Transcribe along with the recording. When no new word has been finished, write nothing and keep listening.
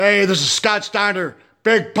Hey, this is Scott Steiner,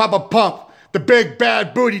 Big Papa Pump, the Big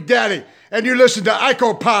Bad Booty Daddy, and you listen to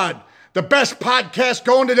IcoPod, the best podcast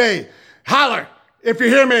going today. Holler if you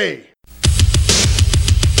hear me.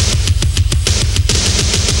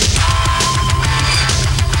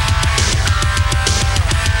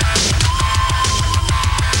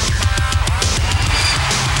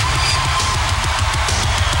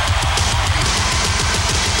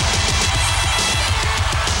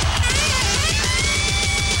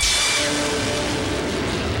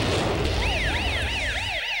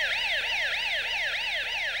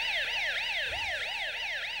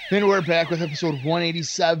 Then we're back with episode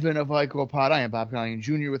 187 of IcoPod. I am Bob Collian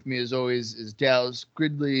Jr. With me, as always, is Dallas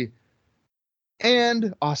Gridley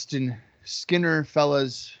and Austin Skinner.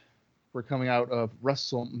 Fellas, we're coming out of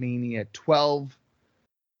WrestleMania 12.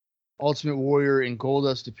 Ultimate Warrior and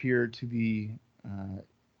Goldust appear to be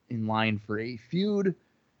in line for a feud.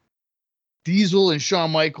 Diesel and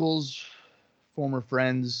Shawn Michaels, former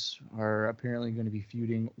friends, are apparently going to be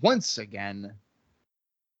feuding once again.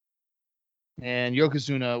 And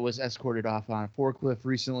Yokozuna was escorted off on a forklift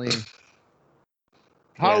recently.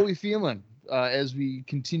 How are we feeling as we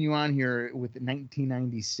continue on here with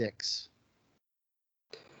 1996?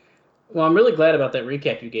 Well, I'm really glad about that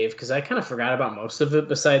recap you gave because I kind of forgot about most of it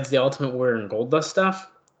besides the Ultimate Warrior and Goldust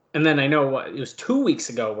stuff. And then I know it was 2 weeks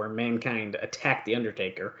ago where Mankind attacked The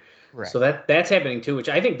Undertaker. Right. So that's happening too, which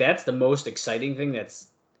I think that's the most exciting thing that's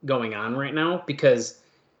going on right now because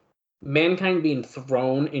Mankind being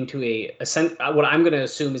thrown into what I'm going to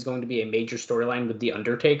assume is going to be a major storyline with The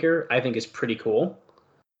Undertaker, I think is pretty cool.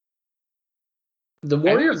 The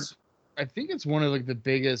Warriors, I think it's one of the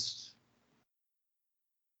biggest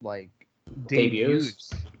debuts.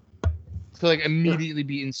 To immediately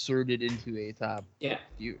be inserted into a top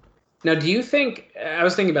feud. Now, do you think, I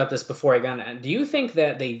was thinking about this before I got on, do you think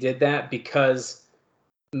that they did that because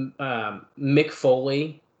Mick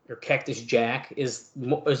Foley or Cactus Jack is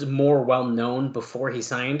more well known before he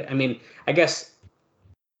signed? I mean, I guess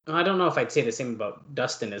I don't know if I'd say the same about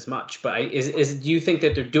Dustin as much, but do you think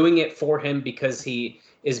that they're doing it for him because he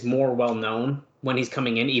is more well known when he's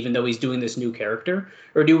coming in, even though he's doing this new character,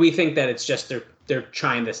 or do we think that it's just they're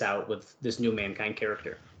trying this out with this new Mankind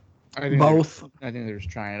character? I think both. I think they're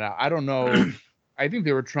just trying it out. I don't know. I think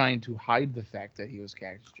they were trying to hide the fact that he was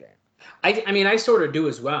Cactus Jack. I mean, I sort of do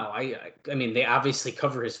as well. I mean, they obviously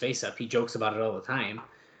cover his face up. He jokes about it all the time.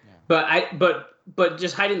 Yeah. But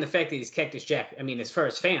just hiding the fact that he's Cactus Jack. I mean, as far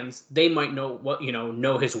as fans, they might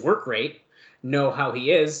know his work rate, know how he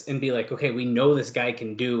is, and be like, okay, we know this guy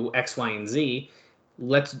can do X, Y, and Z.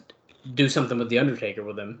 Let's do something with The Undertaker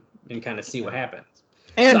with him and kind of see what happens.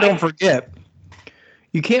 And so don't forget,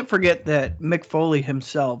 you can't forget that Mick Foley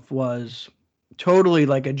himself was totally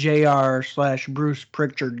like a JR/Bruce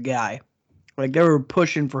Pritchard guy. Like they were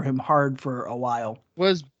pushing for him hard for a while.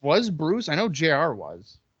 Was Bruce? I know JR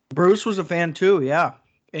was. Bruce was a fan too, yeah.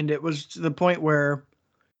 And it was to the point where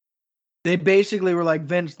they basically were like,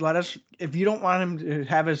 Vince, if you don't want him to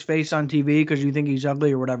have his face on TV because you think he's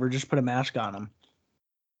ugly or whatever, just put a mask on him.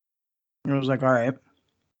 And it was like, all right.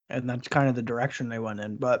 And that's kind of the direction they went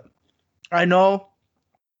in. But I know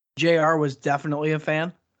JR was definitely a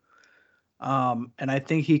fan. And I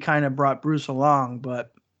think he kind of brought Bruce along,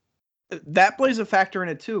 but that plays a factor in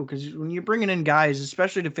it too. Because when you're bringing in guys,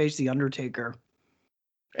 especially to face The Undertaker,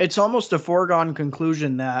 it's almost a foregone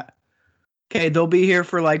conclusion that, okay, they'll be here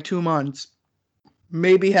for 2 months,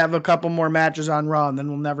 maybe have a couple more matches on Raw, and then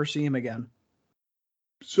we'll never see him again.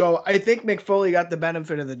 So I think Mick Foley got the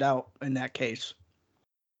benefit of the doubt in that case.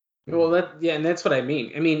 Well, and that's what I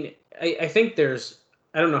mean. I mean, I think I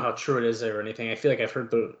don't know how true it is or anything. I feel like I've heard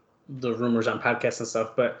the rumors on podcasts and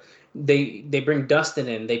stuff, but they bring Dustin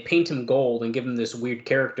in, they paint him gold and give him this weird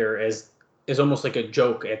character as almost like a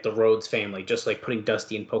joke at the Rhodes family, just like putting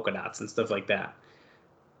Dusty in polka dots and stuff like that.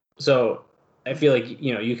 So I feel like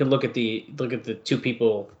you can look at the two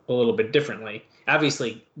people a little bit differently.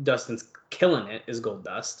 Obviously, Dustin's killing it as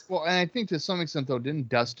Goldust. Well, and I think to some extent though, didn't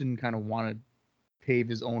Dustin kind of want to pave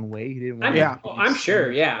his own way? He didn't want. I'm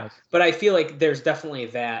sure, yeah. But I feel like there's definitely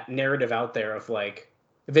that narrative out there of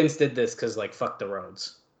Vince did this because fuck the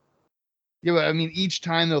Rhodes. Yeah, but I mean, each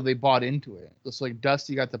time though they bought into it. It's like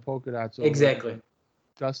Dusty got the polka dots over. Exactly.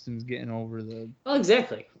 Dustin's getting over the. Well,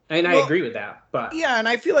 exactly, and I agree with that. But yeah, and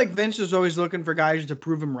I feel like Vince is always looking for guys to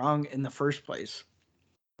prove him wrong in the first place.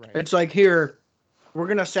 Right. It's like, here, we're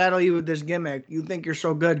gonna saddle you with this gimmick. You think you're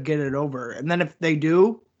so good, get it over. And then if they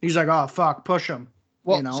do, he's like, oh fuck, push him.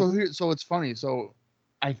 Well, so it's funny. So,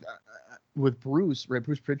 with Bruce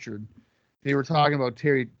Pritchard, they were talking about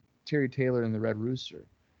Terry Taylor and the Red Rooster.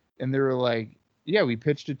 And they were like, yeah, we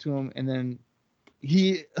pitched it to him. And then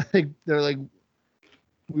they're like,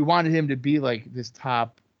 we wanted him to be like this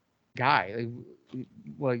top guy.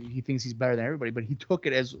 Well, he thinks he's better than everybody, but he took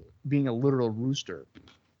it as being a literal rooster.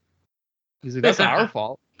 He's like, that's not our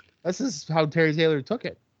fault. That's just how Terry Taylor took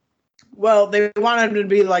it. Well, they wanted him to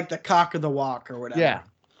be like the cock of the walk or whatever. Yeah.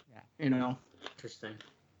 You know. Interesting.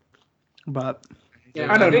 But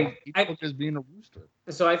yeah, I don't know. He took it as being a rooster.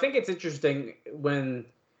 So I think it's interesting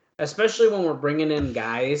especially when we're bringing in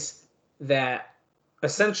guys that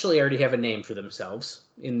essentially already have a name for themselves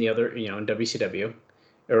in the other, in WCW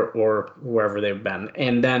or wherever they've been,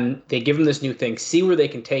 and then they give them this new thing, see where they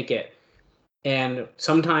can take it, and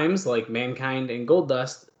sometimes, like Mankind and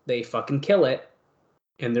Goldust, they fucking kill it,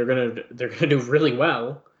 and they're gonna do really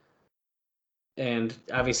well. And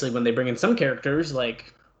obviously, when they bring in some characters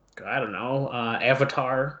like, I don't know,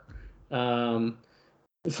 Avatar, Mantar,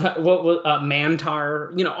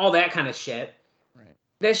 all that kind of shit. Right.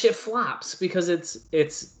 That shit flops because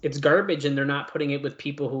it's garbage, and they're not putting it with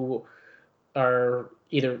people who are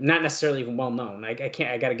either not necessarily even well known. I got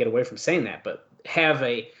to get away from saying that, but have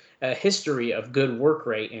a history of good work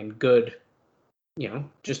rate and good,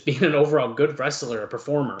 just being an overall good wrestler, a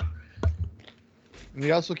performer. And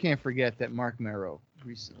we also can't forget that Mark Merrow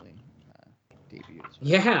recently debuted.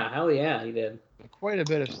 Yeah, hell yeah, he did. Quite a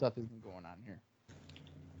bit of stuff has been going on here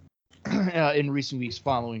in recent weeks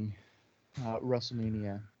following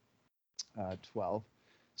WrestleMania 12.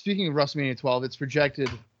 Speaking of WrestleMania 12, it's projected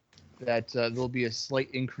that there'll be a slight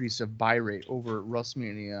increase of buy rate over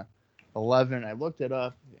WrestleMania 11. I looked it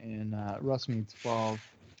up, and WrestleMania 12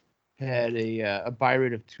 had a buy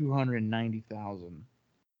rate of 290,000,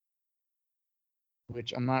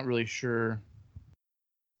 which I'm not really sure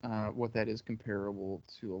what that is comparable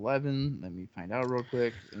to 11. Let me find out real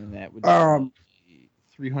quick, and that would be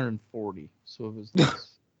 340. So it was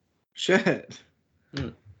less. Shit.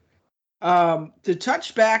 To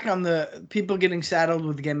touch back on the people getting saddled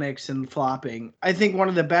with gimmicks and flopping, I think one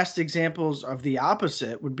of the best examples of the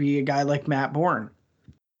opposite would be a guy like Matt Bourne.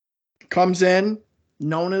 Comes in,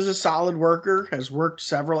 known as a solid worker, has worked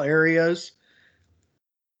several areas.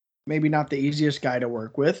 Maybe not the easiest guy to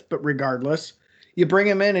work with, but regardless, you bring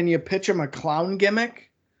him in and you pitch him a clown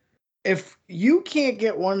gimmick. If you can't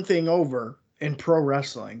get one thing over in pro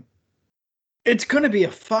wrestling, it's going to be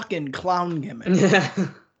a fucking clown gimmick.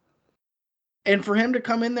 And for him to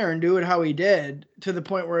come in there and do it how he did, to the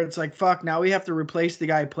point where it's like, fuck, now we have to replace the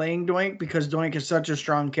guy playing Doink because Doink is such a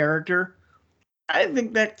strong character, I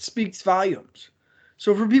think that speaks volumes.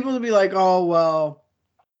 So for people to be like, oh, well,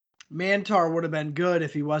 Mantar would have been good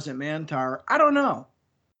if he wasn't Mantar, I don't know.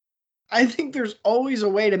 I think there's always a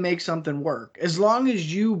way to make something work, as long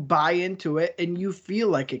as you buy into it and you feel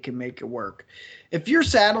like it can make it work. If you're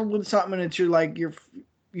saddled with something and you're like, you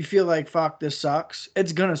feel like, fuck, this sucks,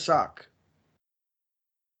 it's going to suck.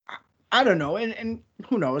 I don't know, and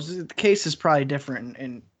who knows? The case is probably different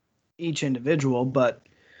in each individual, but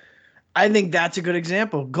I think that's a good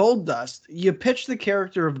example. Goldust, you pitch the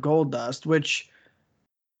character of Goldust, which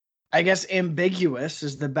I guess ambiguous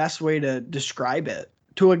is the best way to describe it,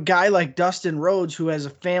 to a guy like Dustin Rhodes who has a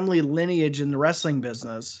family lineage in the wrestling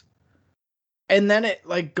business, and then it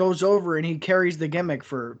like goes over and he carries the gimmick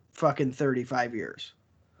for fucking 35 years.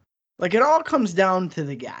 Like, it all comes down to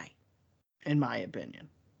the guy, in my opinion.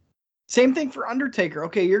 Same thing for Undertaker.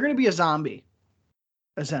 Okay, you're going to be a zombie,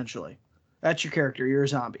 essentially. That's your character. You're a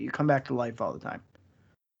zombie. You come back to life all the time.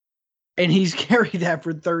 And he's carried that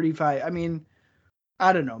for 35. I mean,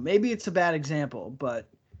 I don't know. Maybe it's a bad example, but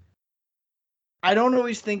I don't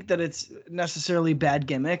always think that it's necessarily bad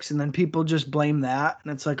gimmicks, and then people just blame that,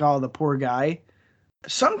 and it's like, oh, the poor guy.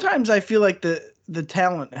 Sometimes I feel like the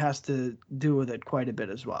talent has to do with it quite a bit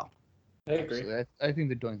as well. I agree. Absolutely. I think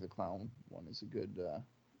the Doink the Clown one is a good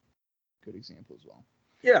example as well.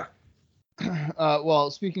 Yeah.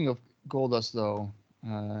 Well, speaking of Goldust, though,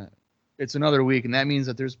 it's another week, and that means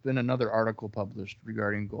that there's been another article published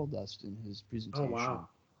regarding Goldust in his presentation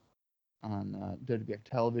on WWF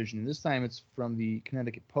television. And this time it's from the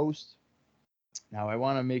Connecticut Post. Now, I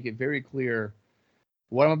want to make it very clear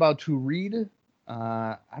what I'm about to read.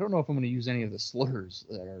 I don't know if I'm going to use any of the slurs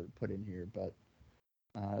that are put in here, but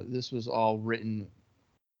this was all written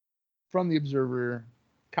from the Observer,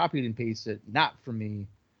 copied and pasted, not from me.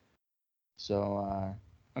 So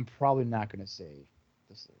I'm probably not going to say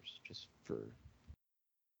the slurs, just for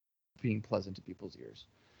being pleasant to people's ears.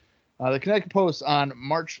 The Connecticut Post on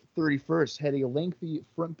March 31st had a lengthy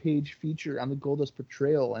front page feature on the Goldust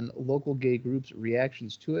portrayal and local gay groups'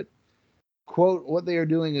 reactions to it. Quote, what they are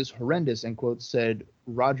doing is horrendous, end quote, said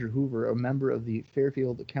Roger Hoover, a member of the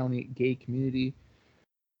Fairfield County gay community.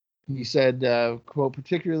 He said, quote,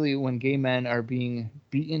 particularly when gay men are being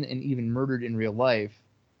beaten and even murdered in real life,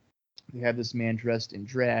 they have this man dressed in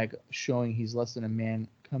drag, showing he's less than a man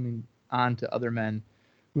coming on to other men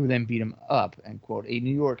who then beat him up, end quote. A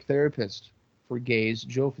New York therapist for gays,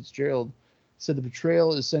 Joe Fitzgerald, said the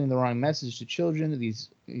betrayal is sending the wrong message to children.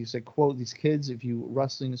 He said, quote, these kids view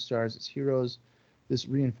wrestling stars as heroes. This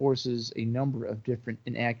reinforces a number of different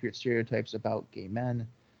inaccurate stereotypes about gay men,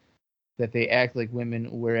 that they act like women,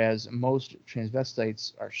 whereas most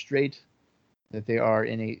transvestites are straight, that they are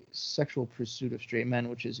in a sexual pursuit of straight men,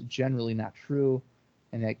 which is generally not true,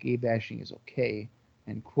 and that gay bashing is okay,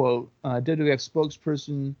 end quote. WWF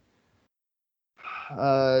spokesperson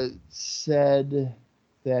said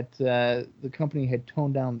that the company had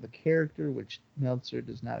toned down the character, which Meltzer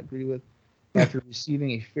does not agree with, after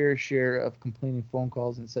receiving a fair share of complaining phone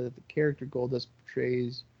calls, and said that the character Goldust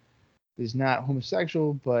portrays is not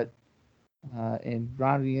homosexual, but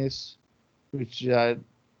androgynous, which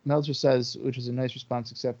Meltzer says, which is a nice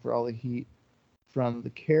response, except for all the heat from the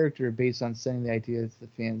character based on sending the idea to the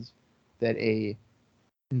fans that a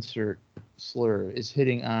insert slur is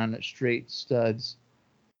hitting on straight studs,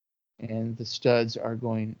 and the studs are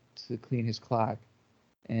going to clean his clock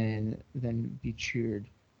and then be cheered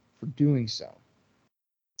for doing so.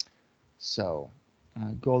 So,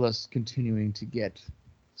 Goldust continuing to get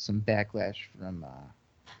some backlash from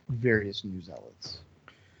various news outlets.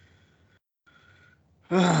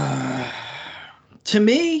 To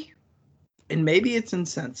me, and maybe it's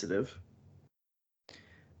insensitive,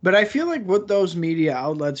 but I feel like what those media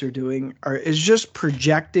outlets are doing is just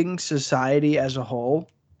projecting society as a whole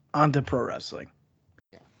onto pro wrestling.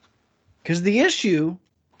 Because the issue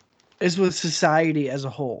is with society as a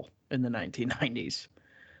whole in the 1990s.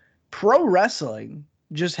 Pro wrestling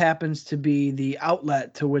just happens to be the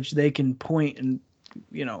outlet to which they can point and,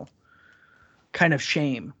 kind of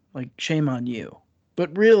shame on you.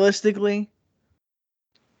 But realistically,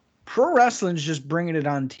 pro wrestling's just bringing it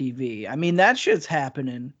on TV. I mean, that shit's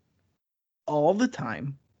happening all the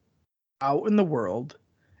time out in the world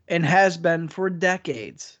and has been for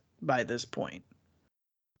decades by this point.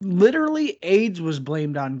 Literally, AIDS was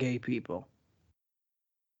blamed on gay people.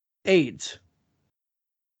 AIDS.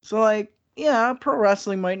 So, pro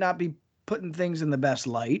wrestling might not be putting things in the best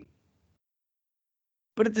light.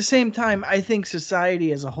 But at the same time, I think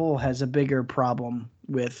society as a whole has a bigger problem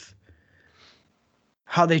with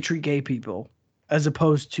how they treat gay people, as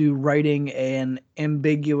opposed to writing an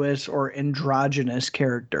ambiguous or androgynous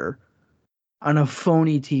character on a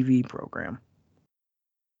phony TV program.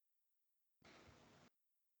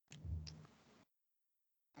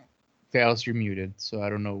 Dallas, you're muted, so I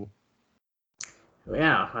don't know.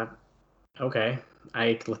 Yeah. Okay.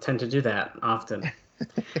 I tend to do that often.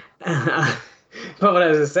 But what I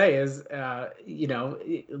was going to say is,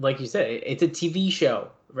 like you said, it's a TV show.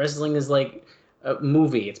 Wrestling is like a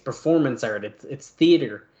movie. It's performance art. It's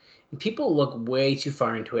theater. And people look way too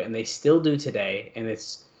far into it, and they still do today. And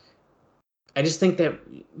I just think that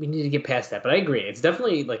we need to get past that. But I agree. It's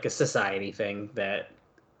definitely like a society thing that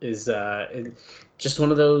is just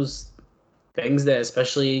one of those things that,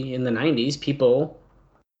 especially in the 90s, people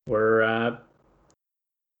were,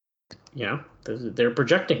 they're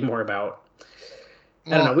projecting more about.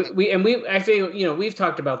 I don't know. I feel, we've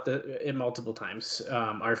talked about it multiple times,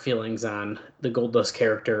 our feelings on the Goldust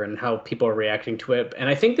character and how people are reacting to it. And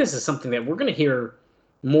I think this is something that we're going to hear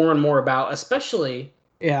more and more about, especially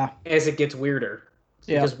as it gets weirder.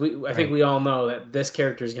 Yeah. Because I think we all know that this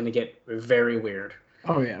character is going to get very weird.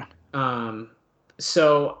 Oh, yeah.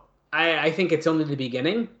 So I think it's only the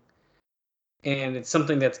beginning. And it's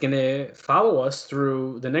something that's going to follow us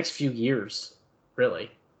through the next few years, really.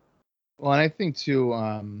 Well, and I think too,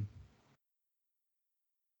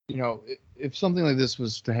 if something like this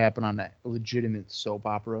was to happen on a legitimate soap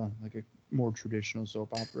opera, like a more traditional soap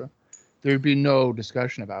opera, there'd be no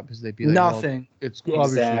discussion about it, because they'd be like, nothing. Well, it's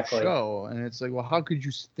obviously a show, and it's like, well, how could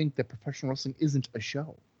you think that professional wrestling isn't a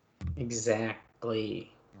show?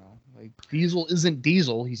 Exactly. Like Diesel isn't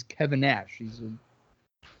Diesel; he's Kevin Nash. He's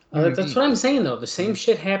that's what I'm saying, though. The same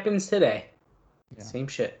shit happens today. Yeah. Same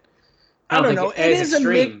shit. I don't know. It is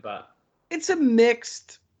extreme, but it's a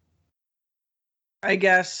mixed, I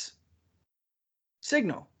guess,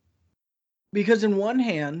 signal. Because in one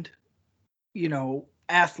hand,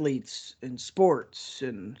 athletes and sports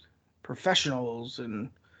and professionals, and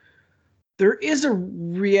there is a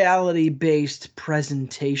reality-based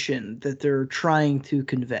presentation that they're trying to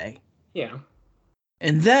convey. Yeah.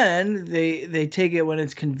 And then they take it when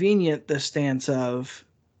it's convenient, the stance of,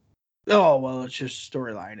 oh, well, it's just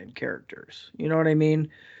storyline and characters. You know what I mean?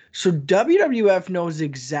 So WWF knows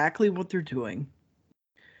exactly what they're doing.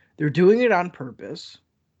 They're doing it on purpose.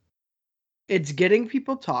 It's getting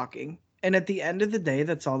people talking. And at the end of the day,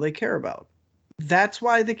 that's all they care about. That's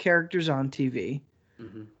why the character's on TV.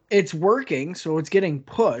 Mm-hmm. It's working, so it's getting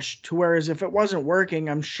pushed. Whereas if it wasn't working,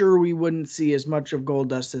 I'm sure we wouldn't see as much of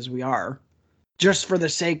Goldust as we are. Just for the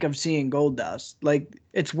sake of seeing Goldust. Like,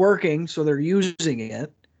 it's working, so they're using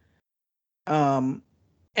it. And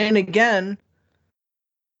again,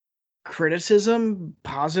 criticism,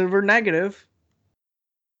 positive or negative,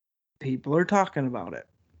 people are talking about it.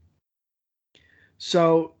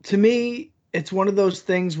 So to me, it's one of those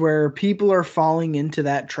things where people are falling into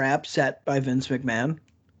that trap set by Vince McMahon,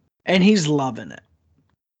 and he's loving it.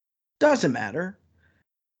 Doesn't matter.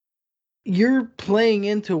 You're playing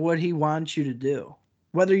into what he wants you to do,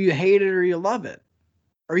 whether you hate it or you love it,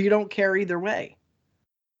 or you don't care either way.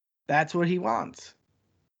 That's what he wants.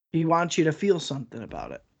 He wants you to feel something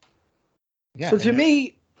about it. Yeah, so to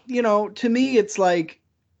me, it's like,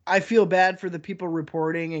 I feel bad for the people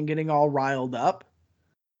reporting and getting all riled up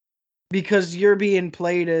because you're being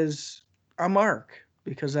played as a mark,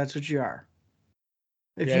 because that's what you are.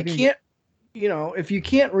 If you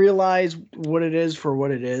can't realize what it is for what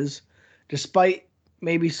it is, despite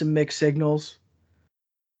maybe some mixed signals,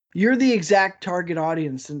 you're the exact target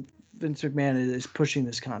audience that Vince McMahon is pushing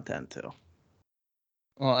this content to.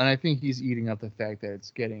 Well, and I think he's eating up the fact that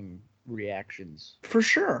it's getting reactions. For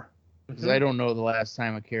sure. Because I don't know the last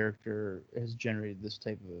time a character has generated this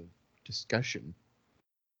type of discussion.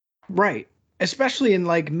 Right. Especially in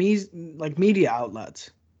like media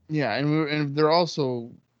outlets. Yeah, and they're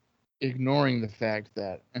also ignoring the fact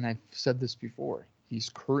that, and I've said this before, he's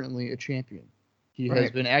currently a champion. He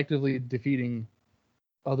has been actively defeating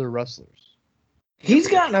other wrestlers. He's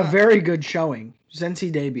gotten a very good showing since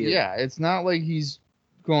he debuted. Yeah, it's not like he's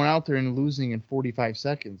going out there and losing in 45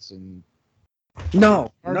 seconds and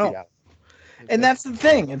no. And that's the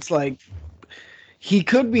thing. It's like, he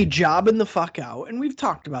could be jobbing the fuck out, and we've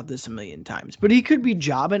talked about this a million times, but he could be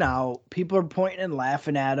jobbing out. People are pointing and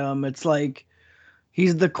laughing at him. It's like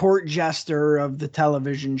he's the court jester of the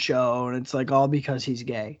television show, and it's like all because he's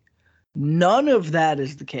gay. None of that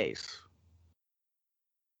is the case.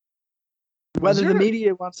 Whether the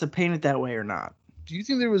media wants to paint it that way or not. Do you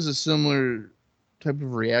think there was a similar type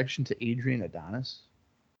of reaction to Adrian Adonis?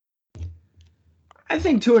 I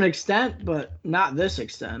think to an extent, but not this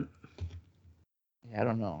extent. Yeah, I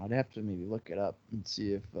don't know. I'd have to maybe look it up and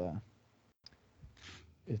see if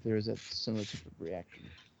there's a similar type of reaction.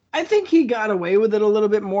 I think he got away with it a little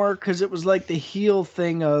bit more because it was like the heel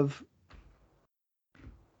thing of,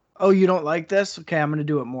 oh, you don't like this? Okay, I'm going to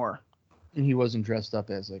do it more. And he wasn't dressed up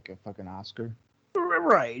as like a fucking Oscar?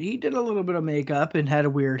 Right. He did a little bit of makeup and had a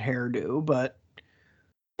weird hairdo, but,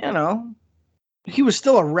 he was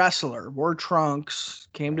still a wrestler. Wore trunks,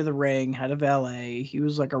 came to the ring, had a valet. He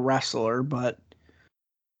was like a wrestler, but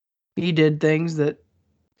he did things that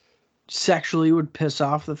sexually would piss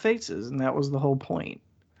off the faces, and that was the whole point.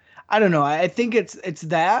 I don't know. I think it's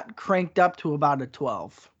that cranked up to about a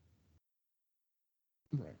 12.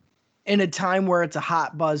 Right. In a time where it's a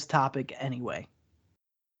hot buzz topic anyway.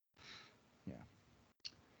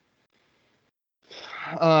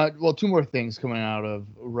 Well, two more things coming out of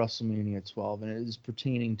WrestleMania 12, and it is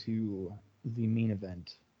pertaining to the main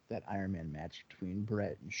event, that Iron Man match between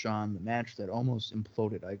Bret and Shawn, the match that almost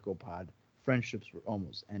imploded IcoPod. Friendships were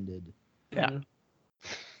almost ended. Yeah.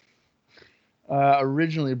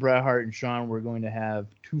 Originally, Bret Hart and Shawn were going to have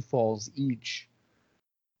 2 falls each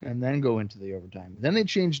and then go into the overtime. Then they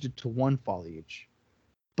changed it to 1 fall each,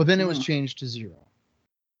 but then it was changed to 0.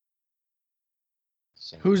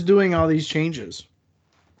 So, who's doing all these changes?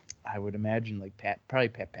 I would imagine like probably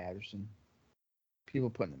Pat Patterson.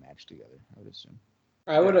 People putting the match together, I would assume.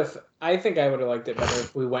 I think I would have liked it better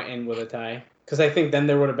if we went in with a tie, because I think then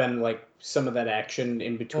there would have been like some of that action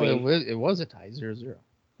in between. Well, it was a tie, 0-0.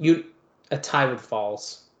 A tie with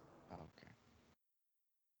falls. Okay.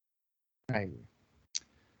 I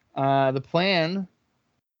agree. The plan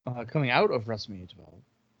coming out of WrestleMania 12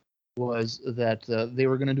 was that they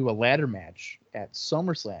were going to do a ladder match at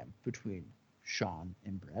SummerSlam between Shawn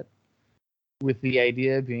and Bret, with the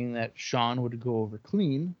idea being that Shawn would go over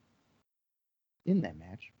clean in that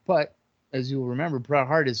match. But as you'll remember, Bret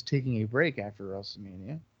Hart is taking a break after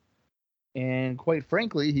WrestleMania, and quite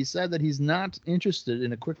frankly, he said that he's not interested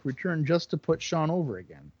in a quick return just to put Shawn over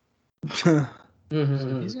again. So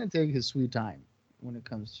he's going to take his sweet time when it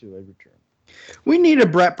comes to a return. We need a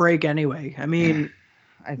Bret break anyway. I mean,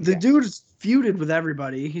 the dude's feuded with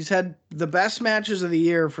everybody. He's had the best matches of the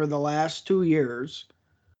year for the last 2 years.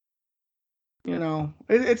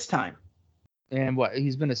 It's time. And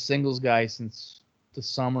he's been a singles guy since the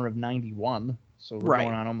summer of '91. So we're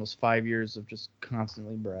going on almost 5 years of just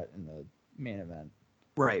constantly Brett in the main event.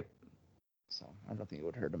 Right. So I don't think it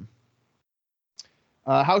would hurt him.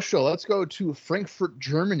 House show. Let's go to Frankfurt,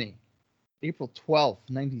 Germany. April 12th,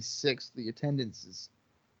 96. The attendance is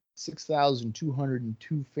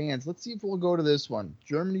 6,202 fans. Let's see if we'll go to this one.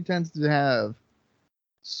 Germany tends to have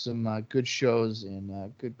some good shows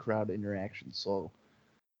and good crowd interaction. So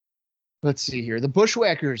let's see here. The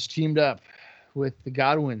Bushwhackers teamed up with the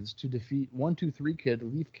Godwins to defeat 1-2-3 Kid,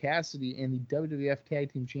 Leif Cassidy, and the WWF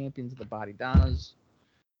Tag Team Champions, the Body Donnas.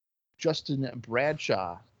 Justin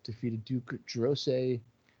Bradshaw defeated Duke Drose.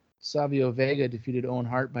 Savio Vega defeated Owen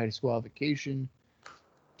Hart by disqualification.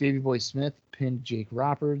 Davey Boy Smith pinned Jake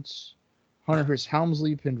Roberts. Hunter Hearst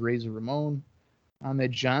Helmsley pinned Razor Ramon.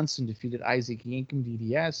 Ahmed Johnson defeated Isaac Yankem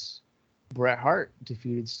DDS. Bret Hart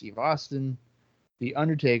defeated Steve Austin. The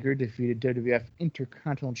Undertaker defeated WWF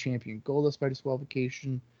Intercontinental Champion Goldust by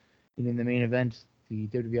disqualification. And in the main event, the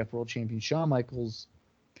WWF World Champion Shawn Michaels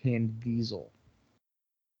pinned Diesel.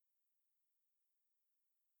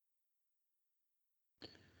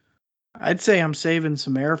 I'd say I'm saving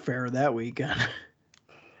some airfare that weekend.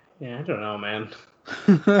 Yeah, I don't know, man.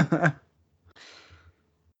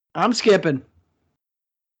 I'm skipping.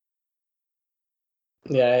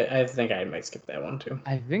 Yeah, I think I might skip that one too.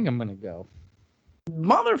 I think I'm going to go.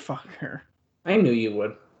 Motherfucker. I knew you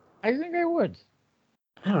would. I think I would.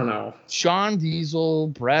 I don't know. Shawn Diesel,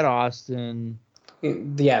 Bret Austin.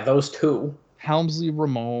 Yeah, those two. Helmsley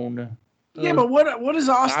Ramon. Yeah, but what has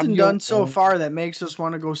Austin Fabio done so Owen. far that makes us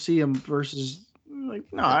want to go see him versus like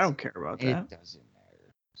no, I don't care about that. It doesn't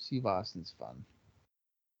matter. Steve Austin's fun.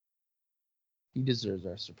 He deserves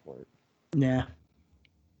our support. Yeah.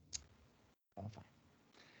 Oh, fine.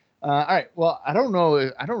 All right. Well, I don't know.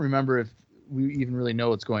 I don't remember if we even really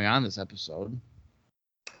know what's going on this episode.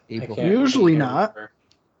 April Usually not. Remember.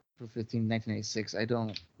 April 15, 1986. I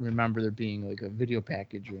don't remember there being like a video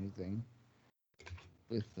package or anything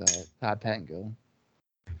with Todd Pettengill,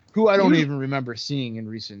 who I don't even remember seeing in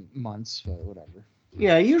recent months, but whatever.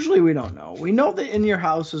 Yeah, usually we don't know. We know that In Your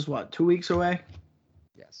House is what, 2 weeks away?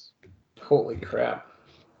 Yes. Holy crap.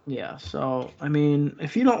 Yeah, so I mean,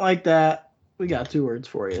 if you don't like that, we got 2 words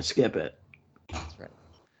for you. Skip it. That's right.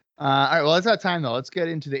 All right. Well, it's that time though. Let's get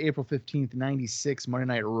into the April 15th, 96 Monday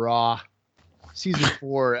Night Raw, Season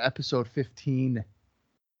 4, Episode 15.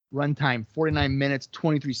 Runtime 49 minutes,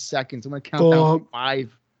 23 seconds. I'm going to count down to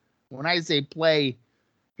 5. When I say play,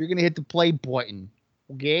 you're going to hit the play button.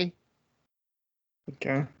 Okay?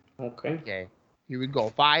 Okay. Okay. Here we go.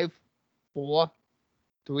 5, 4,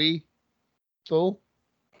 3, 2,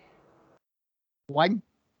 1.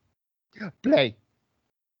 Play.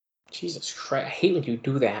 Jesus Christ. I hate when you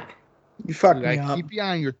do that. You fucked Dude, me I up. keep you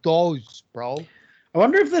on your toes, bro. I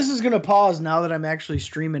wonder if this is going to pause now that I'm actually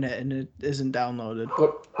streaming it and it isn't downloaded.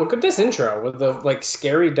 Look at this intro with the like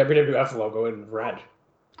scary WWF logo in red.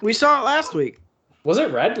 We saw it last week. Was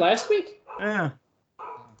it red last week? Yeah.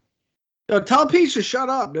 Yo, tell Peach to shut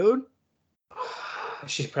up, dude.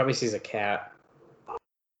 She probably sees a cat.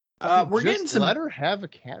 We're Just getting some. let her have a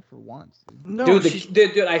cat for once. Dude. No,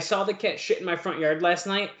 Dude, I saw the cat shit in my front yard last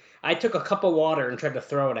night. I took a cup of water and tried to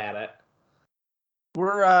throw it at it.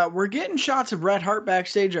 we're getting shots of Bret Hart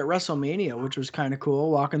backstage at WrestleMania, which was kind of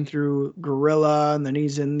cool. Walking through Gorilla, and then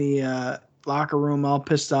he's in the locker room all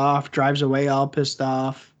pissed off. Drives away all pissed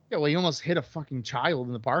off. Yeah, well, he almost hit a fucking child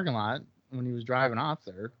in the parking lot when he was driving off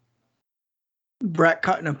there. Bret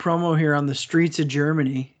cutting a promo here on the streets of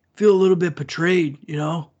Germany. Feel a little bit betrayed, you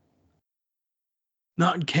know.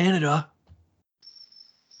 Not in Canada.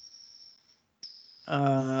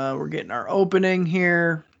 We're getting our opening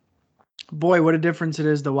here. Boy, what a difference it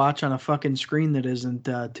is to watch on a fucking screen that isn't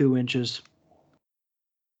 2 inches.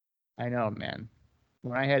 I know, man.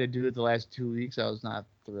 When I had to do it the last 2 weeks, I was not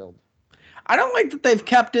thrilled. I don't like that they've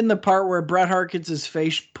kept in the part where Bret Hart gets his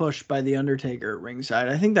face pushed by The Undertaker at ringside.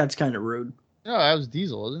 I think that's kind of rude. No, that was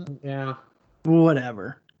Diesel, wasn't it? Yeah.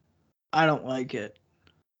 Whatever. I don't like it.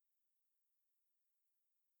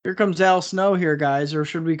 Here comes Al Snow here, guys. Or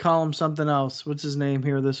should we call him something else? What's his name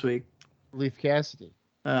here this week? Leif Cassidy.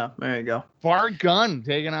 Oh, there you go. Bart Gunn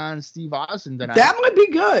taking on Steve Austin tonight. That might be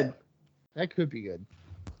good. That could be good.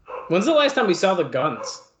 When's the last time we saw the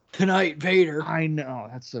guns? Tonight, Vader. I know.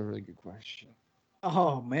 That's a really good question.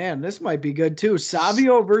 Oh, man. This might be good, too.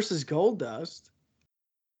 Savio versus Goldust.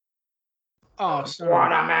 Oh, sorry.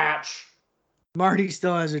 What a match. Marty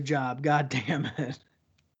still has a job. God damn it.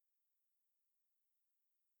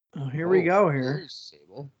 Oh, here we go here. There's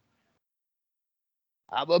Sable.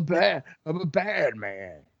 I'm a bad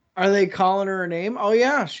man. Are they calling her a name? Oh,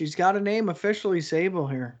 yeah. She's got a name officially, Sable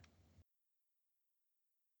here.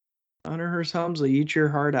 Hunter Hearst Helmsley, eat your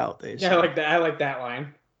heart out. They say. Yeah, I like that. I like that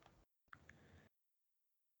line.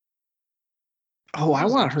 Oh, I This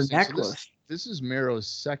is want her interesting. So necklace. this is Miro's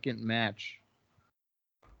second match.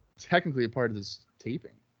 Technically a part of this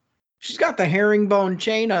taping. She's got the herringbone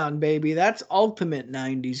chain on, baby. That's ultimate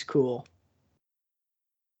 90s cool.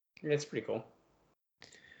 It's pretty cool.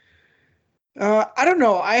 I don't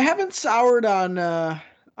know. I haven't soured on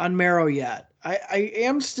Mero yet. I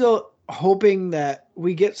am still hoping that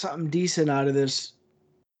we get something decent out of this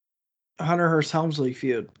Hunter Hearst Helmsley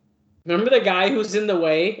feud. Remember the guy who's in the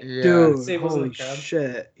way? Yeah, Dude, Say it wasn't holy a crowd.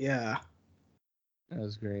 shit. Yeah. that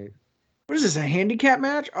was great. What is this, a handicap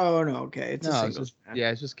match? Oh, no, okay. It's a No, it's singles just match.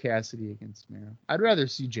 yeah, it's just Cassidy against Miro. I'd rather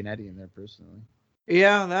see Jannetty in there personally.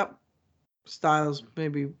 Yeah, that Styles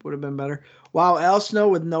maybe would have been better. Wow, Al Snow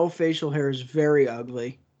with no facial hair is very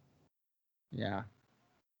ugly. Yeah.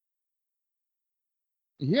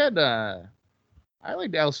 He had I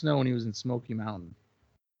liked Al Snow when he was in Smoky Mountain.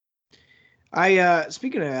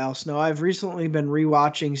 Speaking of Al Snow, I've recently been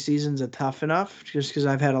rewatching seasons of Tough Enough just because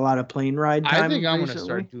I've had a lot of plane ride time. I think I'm recently. gonna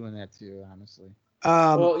start doing that too, honestly.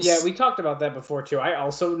 Well, yeah, we talked about that before too. I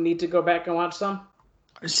also need to go back and watch some.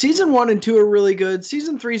 Season 1 and 2 are really good.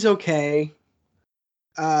 Season 3's okay.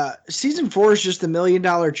 Season 4 is just the $1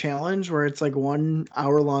 Million Challenge where it's like 1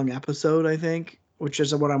 hour long episode, I think, which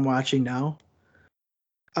is what I'm watching now.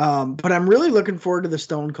 But I'm really looking forward to the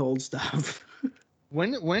Stone Cold stuff.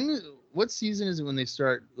 What season is it when they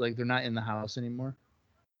start like they're not in the house anymore?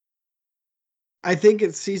 I think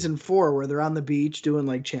it's season 4 where they're on the beach doing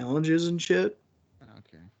like challenges and shit.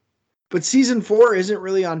 Okay. But season 4 isn't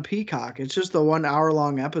really on Peacock. It's just the 1 hour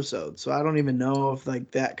long episode. So I don't even know if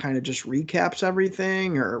like that kind of just recaps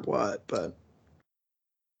everything or what, but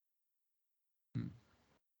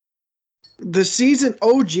the season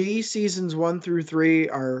OG seasons 1 through 3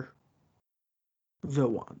 are the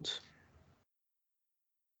ones.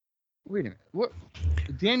 Wait a minute. What?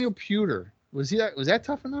 Daniel Pewter was that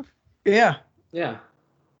Tough Enough? Yeah. Yeah.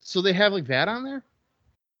 So they have like that on there?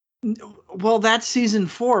 Well, that's season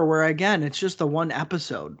 4 where again it's just the 1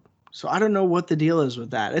 episode. So I don't know what the deal is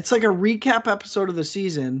with that. It's like a recap episode of the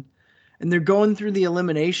season and they're going through the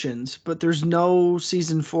eliminations, but there's no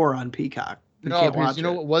season 4 on Peacock. You No, can't because watch you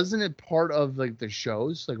know it. what? Wasn't it part of like the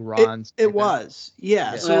shows like Raw and It SmackDown? was.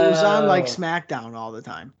 Yeah. Yeah. So it was on like Oh. SmackDown all the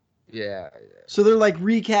time. Yeah. So they're like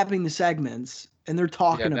recapping the segments and they're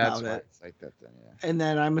talking that's about why it. it's like that then, yeah. And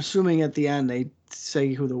then I'm assuming at the end they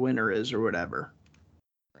say who the winner is or whatever.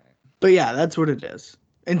 Right. But yeah, that's what it is.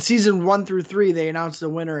 In season 1 through 3, they announced the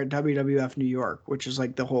winner at WWF New York, which is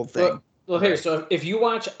like the whole thing. Well, here, Right. so if you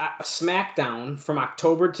watch SmackDown from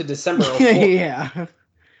October to December of Yeah.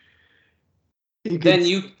 then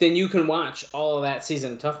you can watch all of that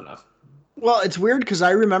season of Tough Enough. Well, it's weird because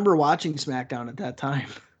I remember watching SmackDown at that time.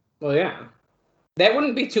 Well, yeah. That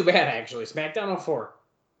wouldn't be too bad, actually. SmackDown 04.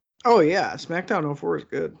 Oh, yeah. SmackDown 04 is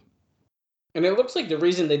good. And it looks like the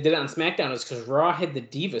reason they did it on SmackDown is because Raw had the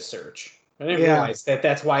Diva search. I didn't Yeah. realize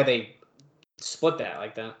that's why they split that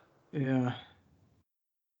like that. Yeah.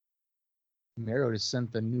 Miro just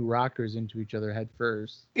sent the new rockers into each other head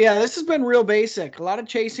first. Yeah, this has been real basic. A lot of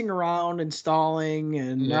chasing around and stalling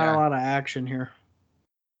and not Yeah. a lot of action here.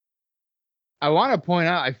 I want to point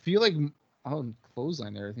out, I feel like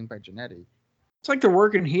clothesline there, I think by Jannetty. It's like they're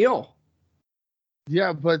working heel.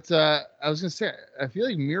 Yeah, but I was gonna say I feel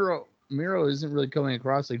like Miro isn't really coming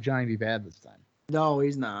across like Johnny B. Bad this time. No,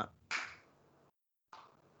 he's not.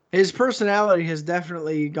 His personality has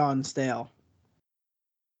definitely gone stale.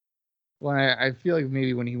 Well, I feel like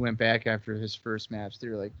maybe when he went back after his first match, they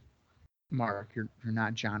were like, "Mark, you're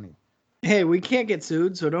not Johnny." Hey, we can't get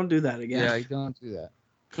sued, so don't do that again. Yeah, like, don't do that.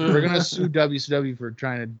 We're gonna sue WCW for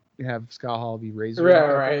trying to have Scott Hall be Razor.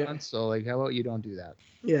 Right, right. Months, so like, how about you don't do that?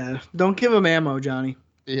 Yeah, don't give him ammo, Johnny.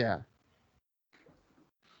 Yeah.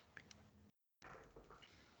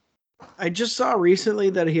 I just saw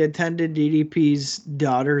recently that he attended DDP's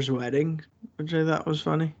daughter's wedding, which I thought was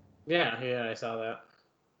funny. Yeah, I saw that.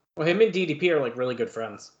 Well, him and DDP are like really good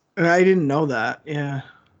friends. And I didn't know that. Yeah.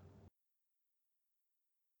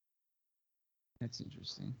 That's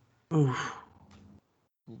interesting. Oof.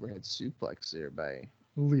 Overhead suplex there by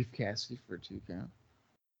Leaf Cassidy for a 2 count.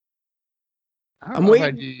 I don't know if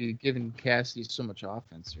I'd be giving Cassidy so much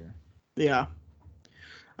offense here. Yeah.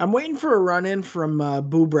 I'm waiting for a run-in from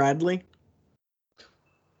Boo Bradley.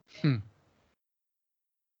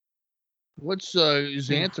 What's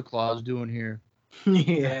Santa Claus doing here?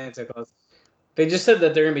 Yeah. It's close. They just said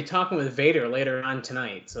that they're going to be talking with Vader later on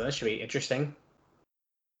tonight, so that should be interesting.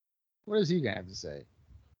 What is he gonna have to say?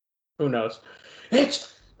 Who knows?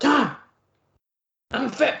 It's time! I'm a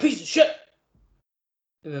fat piece of shit!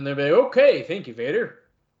 And then they'll be like, okay, thank you, Vader.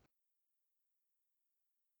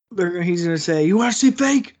 He's going to say, you want to see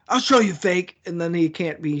fake? I'll show you fake. And then he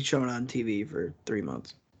can't be shown on TV for 3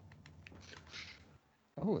 months.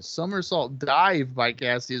 Oh, a somersault dive by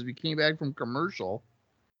Cassidy as we came back from commercial.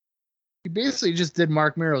 He basically just did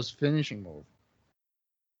Mark Merrow's finishing move.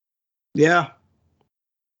 Yeah.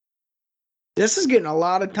 This is getting a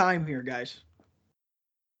lot of time here, guys.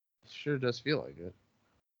 Sure does feel like it.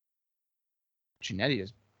 Jannetty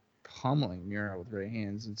is pummeling Miro with right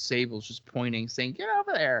hands, and Sable's just pointing, saying, get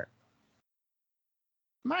over there.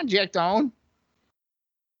 Come on, Jack Doan.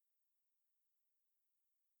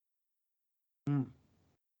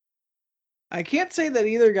 I can't say that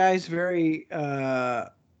either guy's very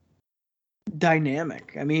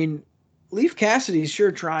dynamic. I mean, Leaf Cassidy's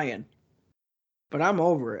sure trying, but I'm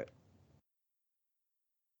over it.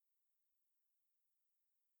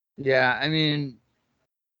 Yeah, I mean,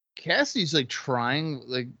 Cassidy's like trying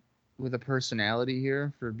like with a personality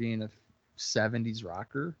here for being a 70s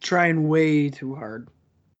rocker. Trying way too hard.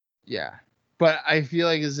 Yeah, but I feel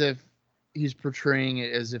like as if he's portraying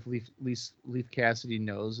it as if Leaf Cassidy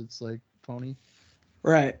knows it's like phony.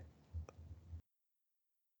 Right.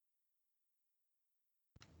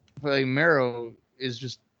 But like Mero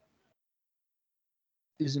isn't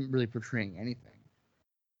really portraying anything.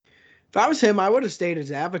 If I was him, I would have stayed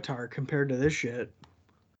as Avatar compared to this shit.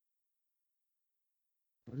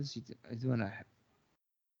 What is he doing? A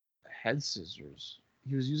head scissors.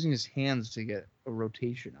 He was using his hands to get a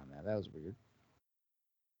rotation on that. That was weird.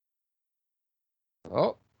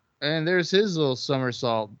 Oh, and there's his little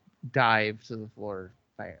somersault dive to the floor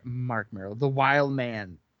by Mark Merrow, the wild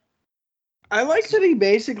man. I like that he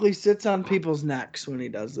basically sits on people's necks when he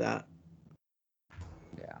does that.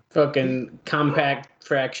 Yeah. Fucking compact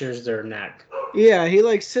fractures their neck. Yeah, he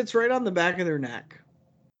like sits right on the back of their neck.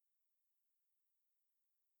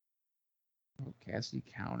 Oh, Cassidy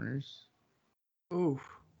counters. Ooh.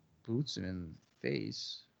 Boots him in the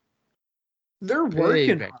face. They're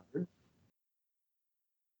working Payback. hard.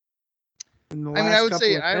 In the I mean, last I would couple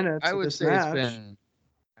say of minutes I of would this say match.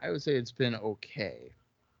 it's been okay.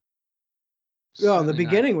 Oh, the Certainly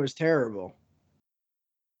beginning was terrible.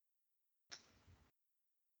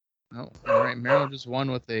 not. Oh, all right. Merrill just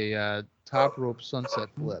won with a top rope sunset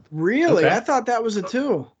flip. Really? Okay. I thought that was a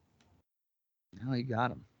 2. Now he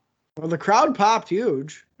got him. Well, the crowd popped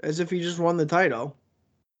huge, as if he just won the title.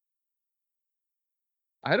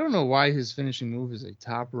 I don't know why his finishing move is a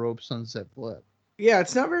top rope sunset flip. Yeah,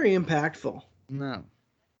 it's not very impactful. No.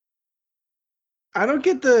 I don't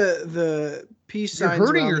get the peace You're signs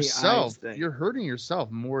hurting around yourself. the eyes thing. You're hurting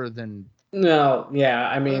yourself more than No, yeah,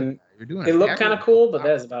 I mean, you're doing. it looked kind of cool, but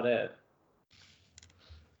that's about it.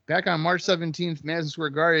 Back on March 17th, Madison Square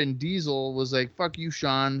Garden, Diesel was like, fuck you,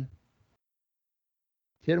 Sean.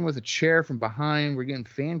 Hit him with a chair from behind. We're getting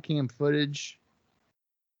fan cam footage.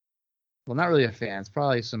 Well, not really a fan. It's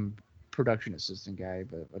probably some production assistant guy,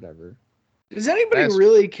 but whatever. Does anybody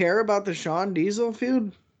really care about the Shawn Diesel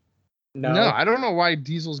feud? No, I don't know why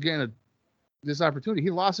Diesel's getting this opportunity.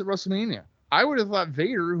 He lost at WrestleMania. I would have thought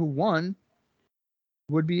Vader, who won,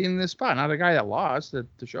 would be in this spot, not a guy that lost at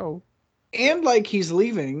the show. And like he's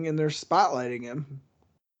leaving and they're spotlighting him.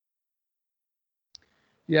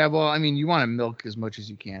 Yeah, well, I mean, you want to milk as much as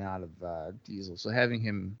you can out of Diesel, so having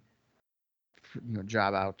him,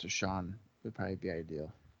 job out to Sean would probably be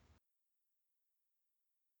ideal.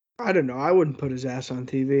 I don't know. I wouldn't put his ass on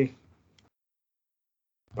TV.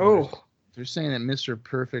 Oh. They're saying that Mr.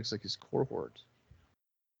 Perfect's like his cohort.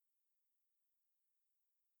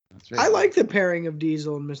 That's right. I like the pairing of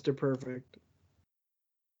Diesel and Mr. Perfect.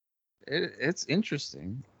 It's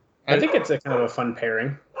interesting. I think it's a kind of a fun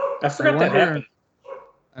pairing. I forgot that happened.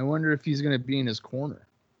 I wonder if he's going to be in his corner.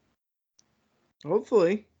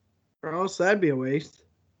 Hopefully. Or else that'd be a waste.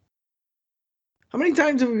 How many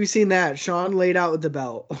times have we seen that? Sean laid out with the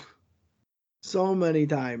belt. So many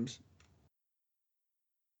times.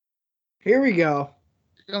 Here we go.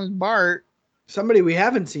 Here comes Bart. Somebody we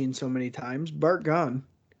haven't seen so many times. Bart Gunn.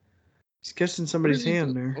 He's kissing somebody's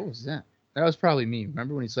hand there. What was that? That was probably me.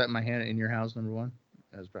 Remember when he slapped my hand in your house, number 1?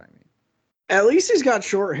 That was probably me. At least he's got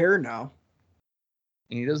short hair now.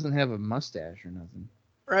 And he doesn't have a mustache or nothing.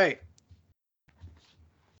 Right.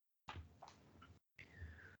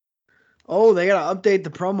 Oh, they gotta update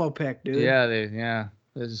the promo pic, dude. Yeah.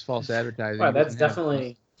 This is false advertising. Wow, that's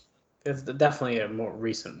definitely a more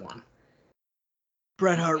recent one.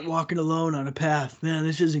 Bret Hart walking alone on a path. Man,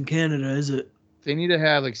 this isn't Canada, is it? They need to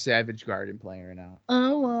have like Savage Garden playing right now.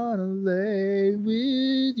 I wanna lay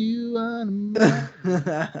with you on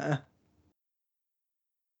a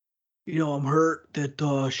I'm hurt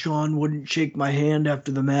that Sean wouldn't shake my hand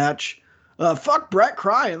after the match. Fuck Brett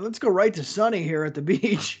crying. Let's go right to Sunny here at the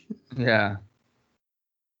beach. Yeah.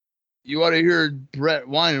 You want to hear Brett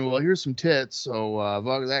whining? Well, here's some tits. So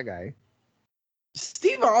fuck that guy.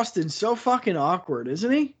 Steve Austin's so fucking awkward,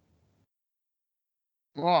 isn't he?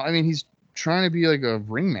 Well, I mean, he's trying to be like a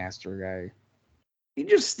ringmaster guy. He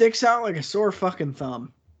just sticks out like a sore fucking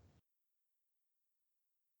thumb.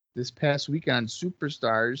 This past weekend,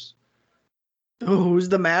 Superstars. Oh, who's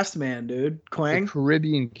the masked man, dude? Quang? The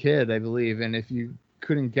Caribbean Kid, I believe. And if you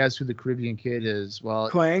couldn't guess who the Caribbean Kid is, well,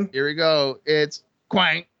 Quang? here we go. It's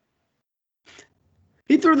Quang.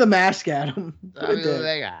 He threw the mask at him. Look at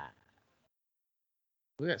that guy.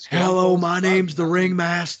 Hello, my name's the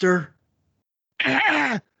Ringmaster.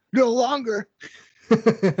 No longer. I'm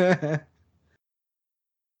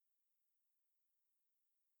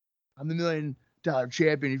the $1 million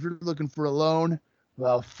champion. If you're looking for a loan,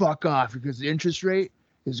 well, fuck off, because the interest rate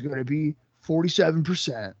is going to be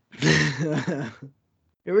 47%.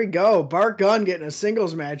 Here we go. Bart Gunn getting a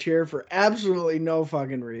singles match here for absolutely no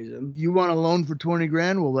fucking reason. You want a loan for 20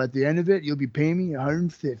 grand? Well, at the end of it, you'll be paying me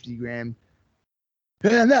 150 grand.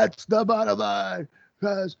 And that's the bottom line.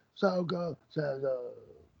 Cause so go, so go.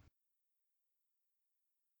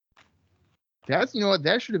 That's, you know what?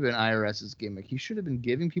 That should have been IRS's gimmick. He should have been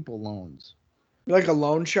giving people loans. Like a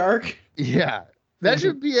loan shark? Yeah. That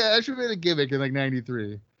should be a gimmick in like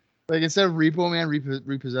 93. Like instead of Repo Man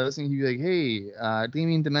repossessing, he'd be like, hey,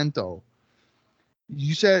 Damien Demento,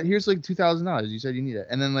 you said here's like $2,000. You said you need it.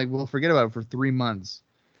 And then like we'll forget about it for 3 months.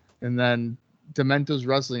 And then Demento's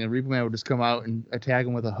wrestling and Repo Man would just come out and attack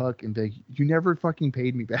him with a hook and be like, you never fucking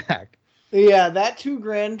paid me back. Yeah, that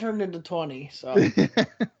 $2,000 turned into 20. So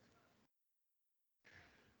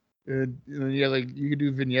and then you could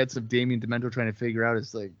do vignettes of Damien Demento trying to figure out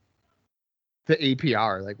it's like the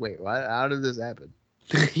APR. Like, wait, what? How did this happen?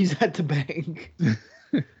 He's at the bank.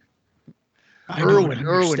 Irwin,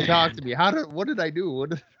 talk to me. What did I do?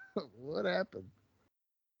 What happened?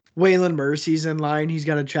 Waylon Mercy's in line. He's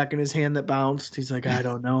got a check in his hand that bounced. He's like, I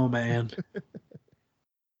don't know, man.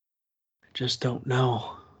 Just don't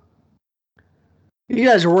know. You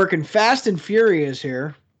guys are working fast and furious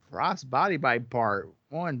here. Cross body by Bart.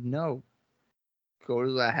 One, no. Go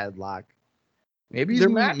to the headlock. Maybe They're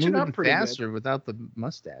he's matching up moving pretty faster without the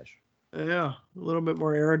mustache. Yeah, a little bit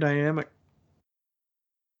more aerodynamic.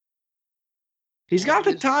 He's got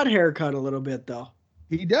the Todd haircut a little bit, though.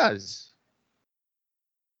 He does.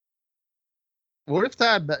 What if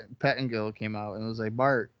Todd Pettengill came out and was like,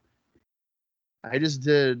 Bart, I just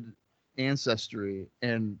did Ancestry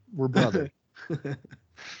and we're brothers.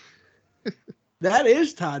 That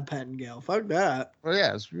is Todd Pettengill. Fuck that. Well,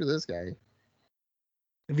 yeah, screw this guy.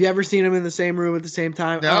 Have you ever seen him in the same room at the same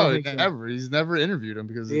time? No, never. So. He's never interviewed him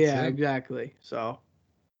because it's him. Exactly. So.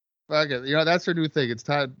 Fuck it. That's our new thing. It's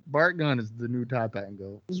Todd. Bart Gunn is the new Todd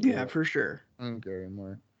Pettengill. Yeah, for sure. I don't care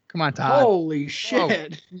anymore. Come on, Todd. Holy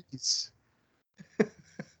shit.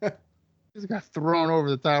 Oh, he got thrown over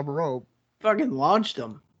the top rope. Fucking launched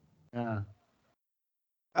him. Yeah.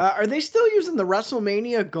 Are they still using the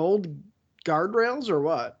WrestleMania gold guardrails or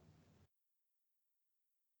what?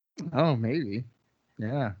 Oh, maybe.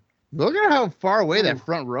 Yeah. Look at how far away that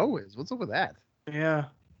front row is. What's up with that? Yeah.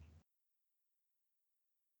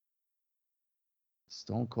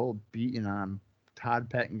 Stone Cold beating on Todd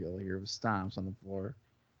Pettengill here with stomps on the floor.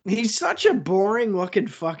 He's such a boring looking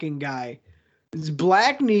fucking guy. It's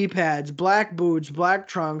black knee pads, black boots, black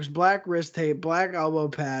trunks, black wrist tape, black elbow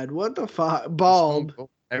pad. What the fuck? Bald.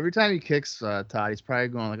 Every time he kicks Todd, he's probably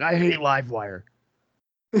going like, I hate Livewire.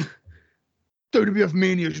 WWF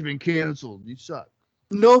Mania should have been canceled. You suck.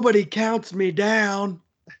 Nobody counts me down.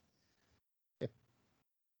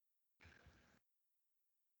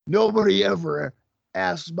 Nobody ever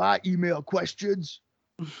asks my email questions.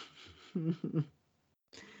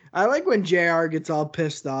 I like when JR gets all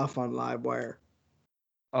pissed off on Livewire.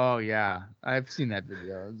 Oh, yeah. I've seen that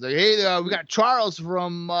video. It's like, hey, we got Charles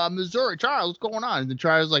from Missouri. Charles, what's going on? And then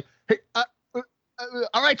Charles like, hey, all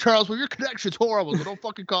right, Charles, well, your connection's horrible, so don't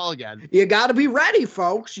fucking call again. You got to be ready,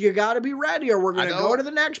 folks. You got to be ready, or we're going to go to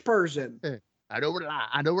the next person. I know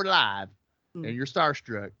we're live, and you're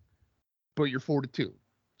starstruck, but you're 42,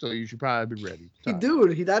 so you should probably be ready.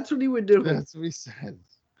 Dude, that's what he would do. That's what he says.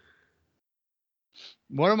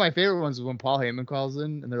 One of my favorite ones is when Paul Heyman calls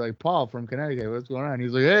in, and they're like, Paul from Connecticut, what's going on?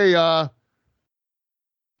 He's like, hey, how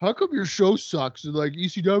come your show sucks? And like,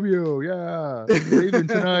 ECW, yeah, Raven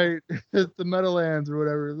tonight at the Meadowlands or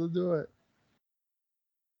whatever. Let's do it.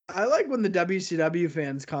 I like when the WCW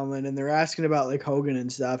fans call in and they're asking about like Hogan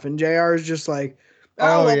and stuff, and JR is just like,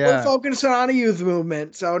 Oh, well, yeah. we're focusing on a youth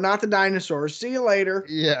movement, so not the dinosaurs. See you later.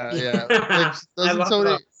 Yeah. Like, I love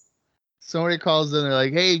those. somebody calls in, they're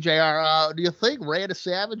like, "Hey, JR, do you think Randy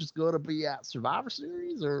Savage is going to be at Survivor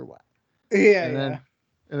Series or what?" Yeah,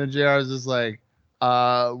 And then JR is just like,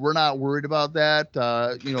 "We're not worried about that.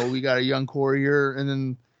 We got a young core here." And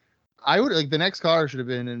then I would like the next caller should have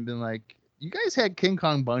been like, "You guys had King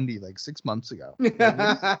Kong Bundy like 6 months ago. Like, what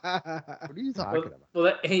are you talking about?"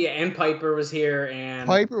 Well, hey, and Piper was here, and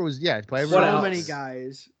Piper was Piper. What so else? many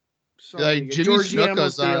guys. So Like many guys. Jimmy George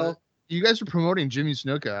Snuka's on. Steele. You guys are promoting Jimmy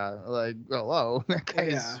Snuka. Like, hello, that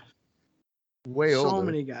guy's Yeah. way So older.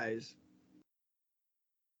 many guys.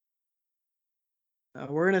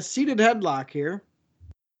 We're in a seated headlock here.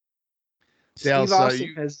 Dale, Steve so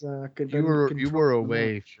Austin has You were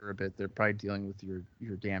away for a bit. They're probably dealing with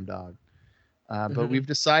your damn dog. But we've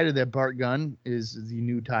decided that Bart Gunn is the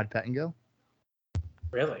new Todd Pettengill.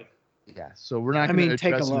 really, Yeah, so we're not I going mean, to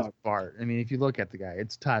take a address him as look. Bart. I mean, if you look at the guy,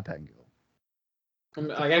 it's Todd Pettengill.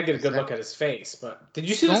 I gotta get a good look at his face. But did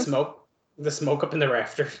you see the smoke? The smoke up in the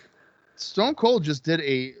rafters. Stone Cold just did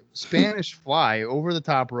a Spanish fly over the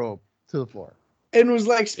top rope to the floor. And was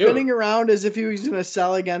like spinning around as if he was going to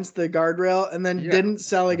sell against the guardrail and then Yeah. didn't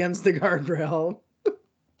sell against the guardrail.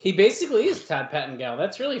 He basically is Todd Pettengill.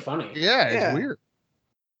 That's really funny. Yeah, it's Yeah.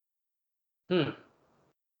 weird.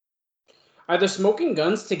 Are the Smoking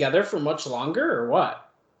Guns together for much longer or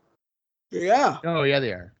what? Yeah. Oh, yeah,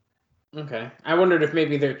 they are. Okay, I wondered if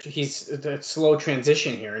maybe he's a slow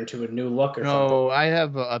transition here into a new look or something. No, I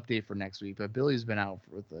have an update for next week, but Billy's been out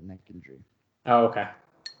with a neck injury. Oh, okay.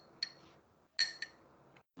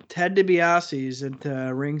 Ted DiBiase's at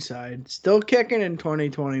ringside. Still kicking in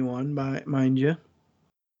 2021, mind you.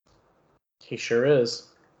 He sure is.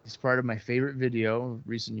 He's part of my favorite video of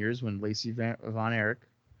recent years when Lacey Von Erich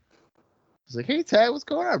was like, "Hey, Ted, what's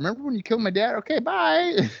going on? Remember when you killed my dad? Okay,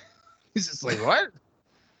 bye." He's just like, "What?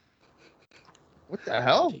 What the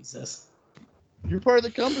hell? Jesus. You're part of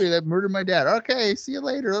the company that murdered my dad. Okay, see you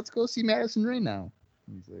later. Let's go see Madison Rain now."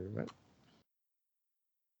 He's like, "What?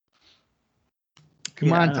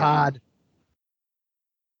 Come on, Todd."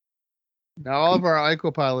 Now, all of our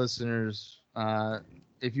IcoPod listeners,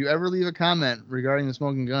 if you ever leave a comment regarding the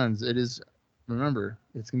Smoking Guns, remember,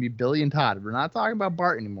 it's going to be Billy and Todd. We're not talking about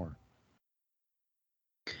Bart anymore.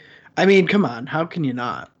 I mean, come on. How can you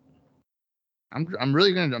not? I'm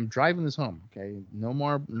driving this home. Okay. No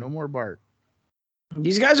more Bart.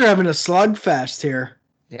 These guys are having a slugfest here.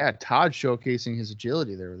 Yeah. Todd showcasing his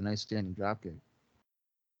agility there with a nice standing dropkick.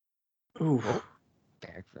 Ooh.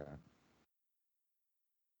 Back for that.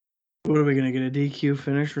 What are we going to get, a DQ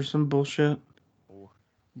finish or some bullshit? Oh,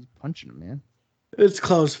 he's punching him, man. It's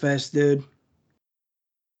close fest, dude.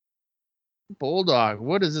 Bulldog.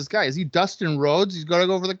 What is this guy? Is he Dustin Rhodes? He's got to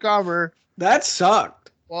go for the cover. That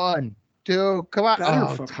sucked. 1, 2, come on. Better Oh,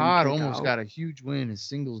 fucking Todd kick almost out. got a huge win in his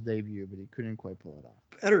singles debut, but he couldn't quite pull it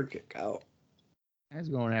off. Better kick out. He's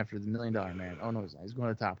going after the $1 Million Man. Oh, no, he's not. He's going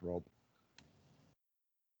to the top rope.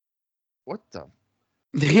 What the?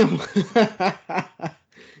 Damn.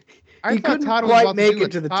 I He thought couldn't Todd was quite about make to do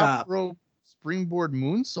it to a the top. rope springboard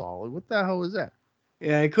moonsault. What the hell was that?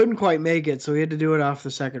 Yeah, he couldn't quite make it, so he had to do it off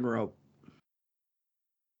the second rope.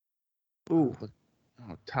 Ooh.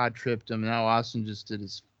 Oh, Todd tripped him. Now Austin just did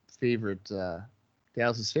his favorite,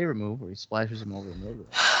 Dallas's favorite move, where he splashes him over the middle.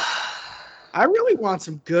 I really want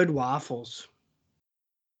some good waffles.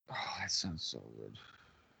 Oh, that sounds so good.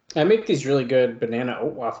 I make these really good banana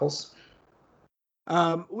oat waffles.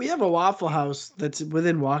 We have a Waffle House that's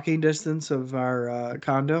within walking distance of our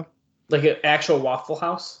condo. Like an actual Waffle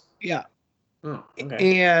House? Yeah. Oh,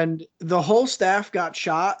 okay. And the whole staff got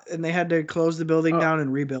shot, and they had to close the building down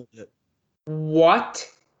and rebuild it. What?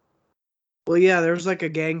 Well, yeah, there was like a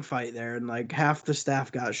gang fight there, and like half the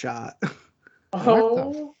staff got shot.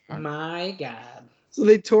 Oh my God. So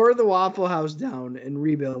they tore the Waffle House down and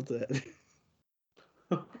rebuilt it.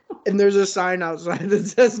 And there's a sign outside that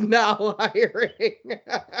says "Now hiring."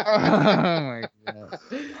 Oh my god!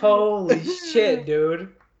 Holy shit,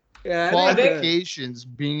 dude! Yeah, it ain't good. Qualifications,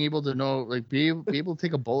 being able to know, like, be able to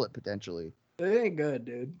take a bullet potentially. It ain't good,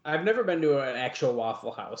 dude. I've never been to an actual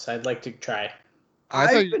Waffle House. I'd like to try.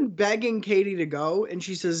 I've been begging Katie to go, and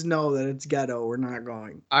she says no, that it's ghetto. We're not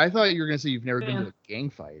going. I thought you were gonna say you've never been to a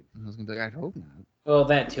gang fight. I was gonna be like, I hope not. Well,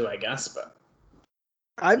 that too, I guess, but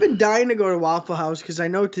I've been dying to go to Waffle House because I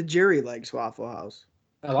know Tajiri likes Waffle House.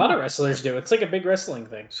 a lot of wrestlers do. It's like a big wrestling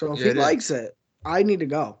thing. So if Yeah, he it is. likes it, I need to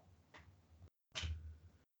go.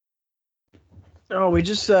 Oh, we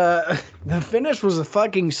just the finish was a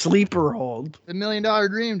fucking sleeper hold. The $1 Million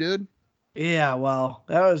Dream, dude. Yeah, well,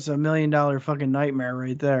 that was a $1 million fucking nightmare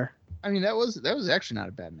right there. I mean, that was actually not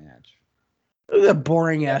a bad match. It was a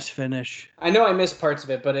boring ass finish. I know I missed parts of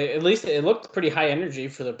it, but at least it looked pretty high energy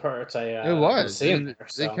for the parts It was. seeing And there.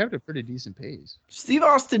 they So. kept a pretty decent pace. Steve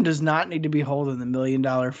Austin does not need to be holding the $1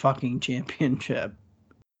 million fucking championship.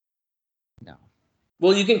 No.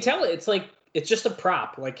 Well, you can tell it's just a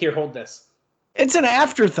prop. Like, here, hold this. It's an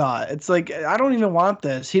afterthought. It's like, I don't even want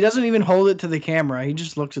this. He doesn't even hold it to the camera. He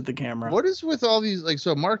just looks at the camera. What is with all these, like,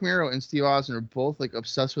 so Mark Mero and Steve Austin are both, like,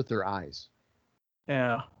 obsessed with their eyes.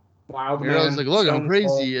 Yeah. Wild Mero's man. like, look, I'm Stone crazy.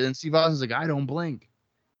 Cold. And then Steve Austin's like, I don't blink.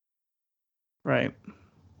 Right.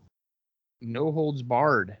 No holds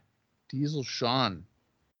barred. Diesel Sean.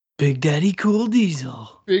 Big Daddy Cool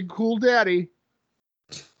Diesel. Big cool daddy.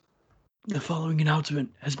 The following announcement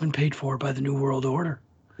has been paid for by the New World Order.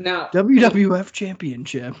 Now, WWF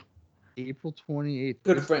Championship. April 28th.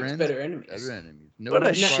 good friends, better enemies. Better enemies. No What a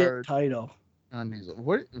holds shit barred title. on Diesel.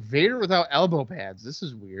 What? Vader without elbow pads. This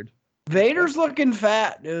is weird. Vader's looking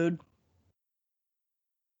fat, dude.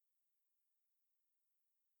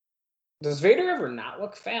 Does Vader ever not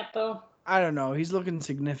look fat, though? I don't know. He's looking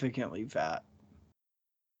significantly fat.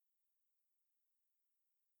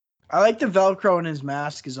 I like the Velcro in his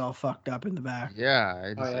mask is all fucked up in the back.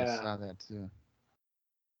 Yeah, I yeah. saw that too.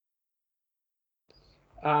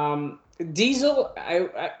 Diesel,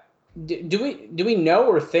 do we know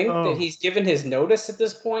or think Oh. that he's given his notice at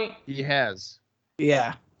this point? He has.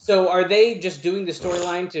 Yeah. So are they just doing the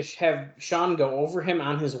storyline to have Sean go over him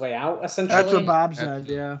on his way out, essentially? That's what Bob said,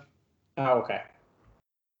 yeah. Oh, okay.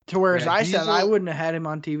 To whereas Yeah, I said I Diesel- wouldn't have had him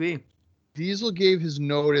on TV. Diesel gave his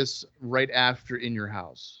notice right after In Your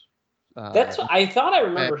House. That's what I thought I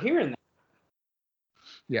remember hearing that.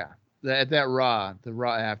 Yeah. At that Raw, the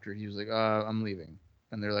Raw after, he was like, I'm leaving.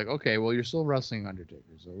 And they're like, okay, well, you're still wrestling Undertaker,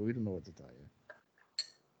 so we don't know what to tell you.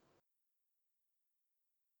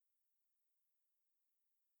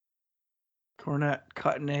 Cornette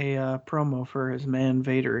cutting a promo for his man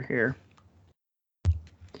Vader here.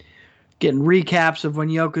 Getting recaps of when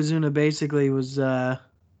Yokozuna basically was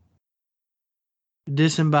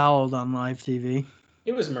disemboweled on live TV.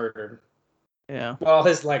 He was murdered. Yeah. Well,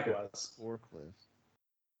 his leg was. Forklift.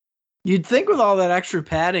 You'd think with all that extra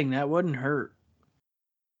padding, that wouldn't hurt.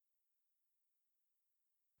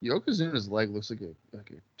 Yokozuna's leg looks like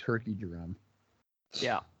a turkey drum.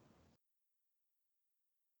 Yeah.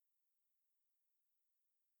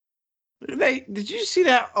 Did you see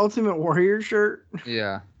that Ultimate Warrior shirt?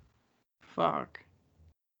 Yeah. Fuck.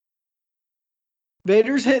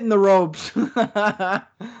 Vader's hitting the ropes.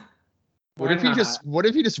 What Why if he not? just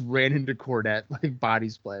ran into Cornette, like body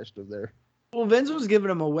splashed him there? Well, Vince was giving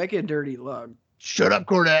him a wicked dirty look. Shut up,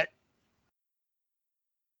 Cornette.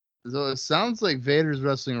 So it sounds like Vader's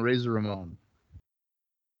wrestling Razor Ramon.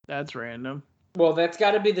 That's random. Well, that's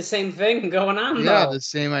got to be the same thing going on, Yeah, though. the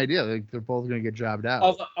same idea. Like they're both gonna get jobbed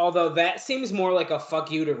out. Although that seems more like a fuck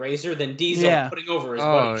you to Razor than Diesel Yeah. putting over his Oh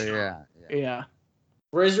buddy. Sean. yeah. Yeah.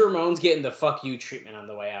 Razor Ramon's getting the fuck you treatment on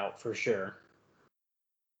the way out for sure.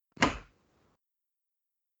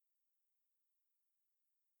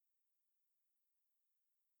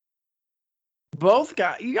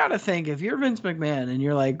 You got to think if you're Vince McMahon and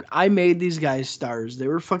you're like, I made these guys stars. They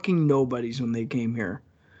were fucking nobodies when they came here.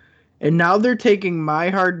 And now they're taking my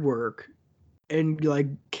hard work and like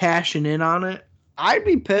cashing in on it. I'd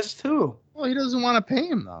be pissed too. Well, he doesn't want to pay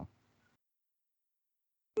him though.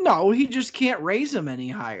 No, he just can't raise them any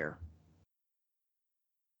higher.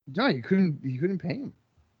 No, you couldn't pay him.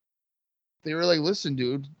 They were like, listen,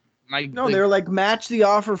 dude, No, they were like, match the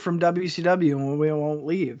offer from WCW and we won't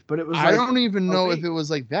leave. But it was I like, don't even know okay. if it was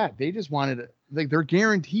like that. They just wanted it. Like their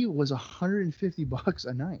guarantee was $150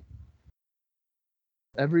 a night.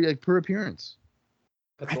 Every per appearance.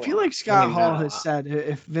 That's I a feel lot. like Scott I Hall mean, has said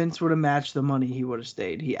if Vince would have matched the money, he would have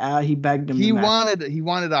stayed. He begged him. He to match.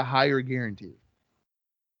 wanted a higher guarantee.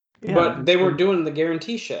 Yeah, but they Vince were would- doing the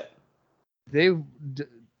guarantee shit.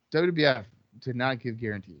 WWF did not give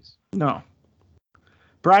guarantees. No.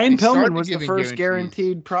 Brian They started Pillman was the giving first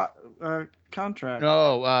guarantees. guaranteed contract.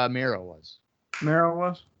 No, Mero was. Merrill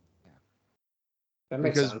was. That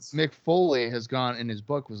makes Because sense. Mick Foley has gone in his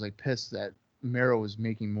book was like pissed that Mero was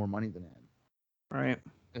making more money than him Right.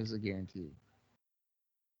 as a guarantee.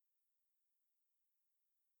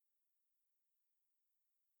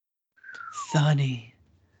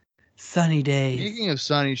 Sunny days. Speaking of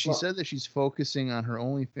Sunny, she Well- said that she's focusing on her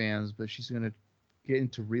OnlyFans, but she's gonna get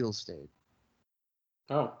into real estate.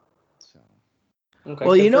 Oh, So okay.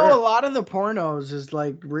 Well, good you for know, her. a lot of the pornos is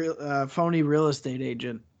like real phony real estate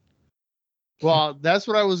agent. well, that's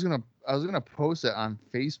what I was gonna post it on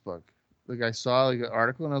Facebook. Like I saw like an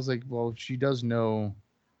article and I was like, well, she does know.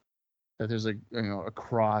 that there's a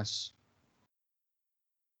cross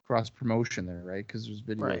promotion there, right? Because there's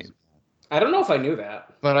videos. Right. I don't know if I knew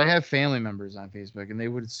that. But I have family members on Facebook, and they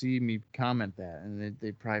would see me comment that, and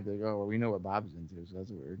they'd probably be like, "Oh, well, we know what Bob's into, so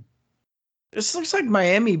that's weird." This looks like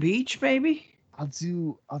Miami Beach, maybe. I'll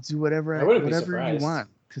do whatever I wouldn't be whatever you surprised. want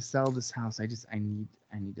to sell this house. I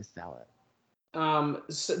need to sell it.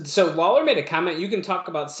 So Lawler made a comment. You can talk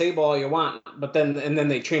about Sable all you want, but then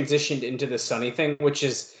they transitioned into the Sunny thing, which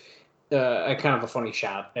is a kind of a funny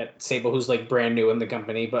shot at Sable, who's like brand new in the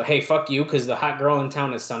company. But hey, fuck you, because the hot girl in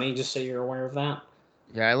town is Sunny. Just so you're aware of that.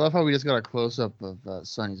 Yeah, I love how we just got a close up of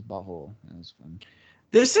Sonny's butthole. That was fun.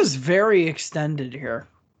 This is very extended here.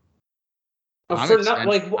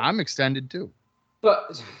 I'm extended too.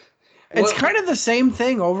 But It's kind of the same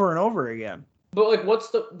thing over and over again. But like,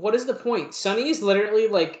 what is the point? Sunny is literally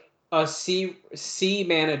like a C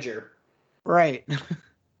manager, Right.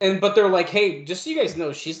 but they're like, hey, just so you guys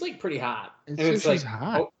know, she's like pretty hot. She's like,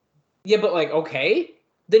 hot. Oh, yeah, but like, okay,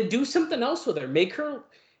 then do something else with her.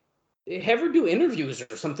 Have her do interviews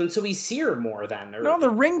or something so we see her more then. No, the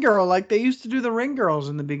ring girl, like they used to do the ring girls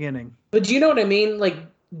in the beginning. But do you know what I mean? Like,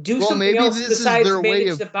 do something else besides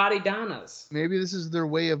manage the body Donnas. Maybe this is their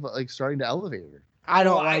way of like starting to elevate her. I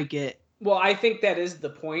don't like it. Well, I think that is the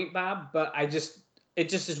point, Bob. But it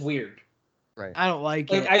just is weird. Right. I don't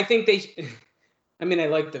like it. I think they. I mean, I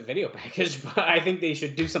like the video package, but I think they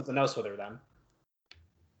should do something else with her then.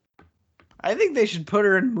 I think they should put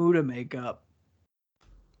her in Muda makeup.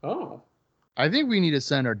 Oh. I think we need to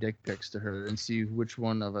send our dick pics to her and see which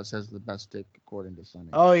one of us has the best dick according to Sunny.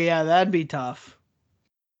 Oh yeah, that'd be tough.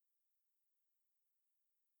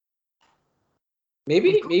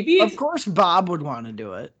 Maybe of course Bob would want to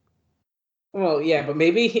do it. Well, yeah, but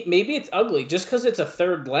maybe it's ugly. Just because it's a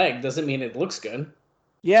third leg doesn't mean it looks good.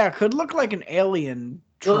 Yeah, it could look like an alien.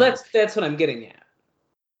 Well, that's what I'm getting at.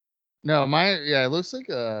 No, it looks like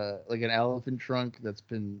an elephant trunk that's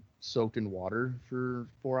been soaked in water for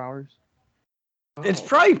 4 hours. It's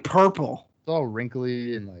probably purple. It's all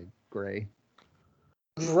wrinkly and like gray.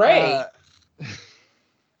 Gray.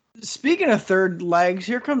 Speaking of third legs,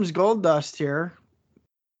 here comes Goldust here.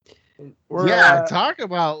 Talk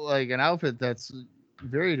about like an outfit that's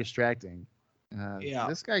very distracting.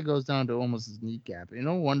 This guy goes down to almost his kneecap.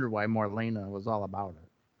 No wonder why Marlena was all about it.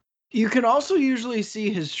 You can also usually see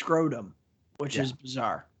his scrotum, which is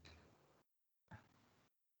bizarre.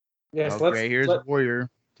 Yes, here's Warrior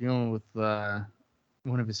dealing with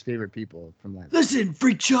one of his favorite people from last. Listen,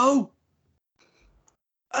 freak show.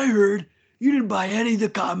 I heard you didn't buy any of the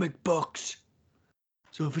comic books.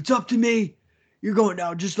 So if it's up to me, you're going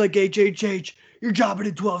down just like HHH. You're dropping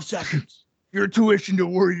in 12 seconds. Your tuition to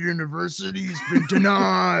Warrior University has been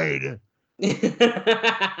denied.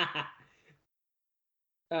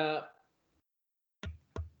 Oh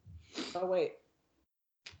wait.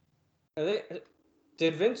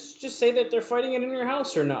 Did Vince just say that they're fighting it in your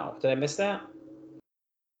house or no? Did I miss that?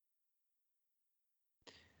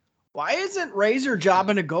 Why isn't Razor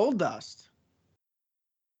jobbing to Goldust?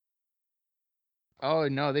 Oh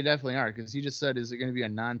no, they definitely are, because he just said, "Is it going to be a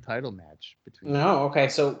non-title match between?" No, okay.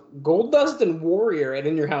 So Goldust and Warrior at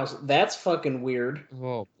In Your House. That's fucking weird.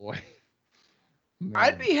 Oh boy. Man.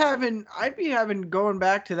 I'd be having going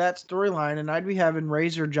back to that storyline, and I'd be having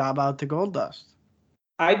Razor job out to Goldust.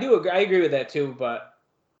 I agree with that too, but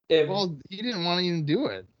he didn't want to even do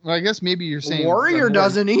it. Well, I guess maybe you're saying Warrior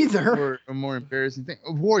doesn't either. A more embarrassing thing.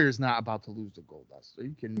 Warrior's not about to lose to Goldust. Are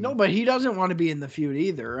you kidding me? No, but he doesn't want to be in the feud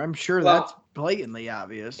either. I'm sure that's blatantly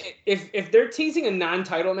obvious. If they're teasing a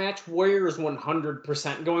non-title match, Warrior is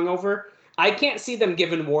 100% going over. I can't see them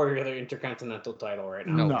giving Warrior their Intercontinental title right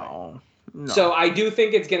now. No. So I do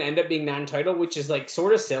think it's going to end up being non-title, which is like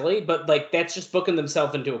sort of silly, but like that's just booking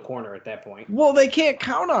themselves into a corner at that point. Well, they can't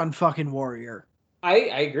count on fucking Warrior. I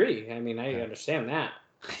agree. I mean, I understand that.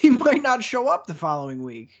 He might not show up the following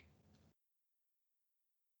week.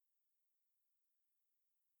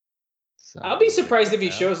 I'll be surprised if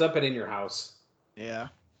he shows up at In Your House. Yeah.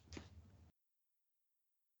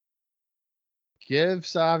 Give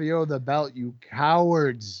Savio the belt, you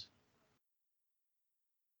cowards.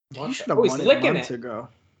 He should have won it months ago.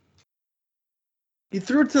 He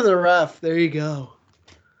threw it to the ref. There you go.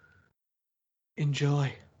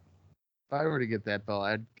 Enjoy. If I were to get that belt,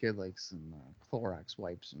 I'd get like some Clorox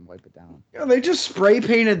wipes and wipe it down. Yeah, they just spray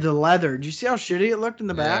painted the leather. Did you see how shitty it looked in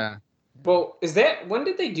the back? Yeah. Well, when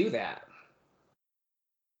did they do that?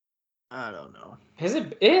 I don't know.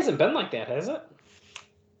 It hasn't been like that, has it?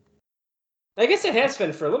 I guess it has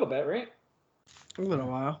been for a little bit, right? A little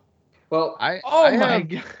while. Well, my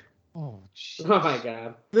god. Oh, geez. Oh my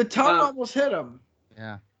god. The tongue almost hit him.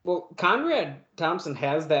 Yeah. Well, Conrad Thompson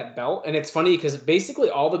has that belt, and it's funny because basically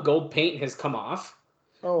all the gold paint has come off,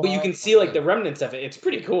 Oh, but you can see like the remnants of it. It's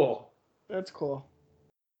pretty cool. That's cool.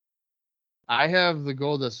 I have the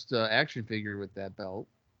Goldust action figure with that belt.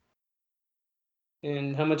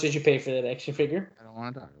 And how much did you pay for that action figure? I don't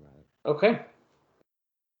want to talk about it. Okay.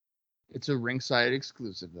 It's a ringside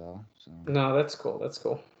exclusive, though. So No, that's cool. That's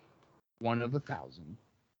cool. one of 1,000.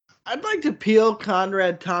 I'd like to peel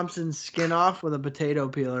Conrad Thompson's skin off with a potato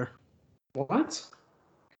peeler. What?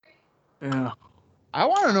 Yeah. I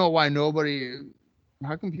want to know why nobody.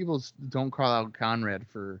 How come people don't call out Conrad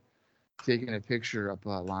for taking a picture of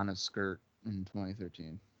Lana's skirt in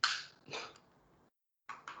 2013?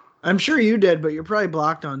 I'm sure you did, but you're probably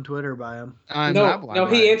blocked on Twitter by him. No,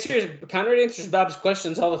 Conrad answers Bob's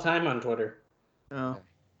questions all the time on Twitter. Oh.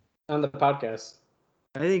 On the podcast.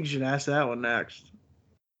 I think you should ask that one next.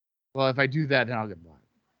 Well, if I do that, then I'll get blocked.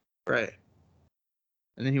 Right.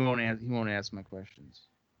 And then he won't ask my questions.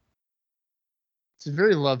 It's a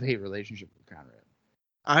very love-hate relationship with Conrad.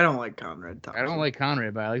 I don't like Conrad Thompson. I don't like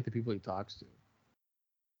Conrad, but I like the people he talks to.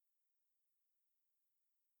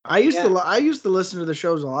 I used to listen to the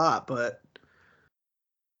shows a lot, but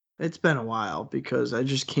it's been a while because I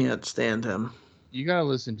just can't stand him. You gotta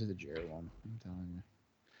listen to the Jerry one. I'm telling you.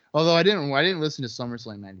 Although I didn't listen to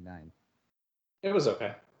SummerSlam '99. It was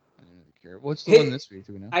okay. I didn't really care. What's the one this week?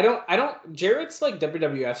 Do we know? I don't. Jarrett's like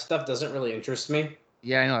WWF stuff doesn't really interest me.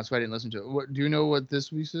 Yeah, I know. That's why I didn't listen to it. What do you know? What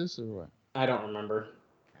this week's is or what? I don't remember.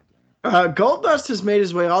 Goldust has made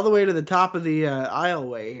his way all the way to the top of the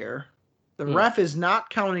aisleway here. The ref is not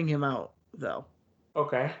counting him out, though.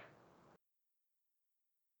 Okay.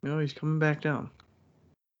 No, he's coming back down.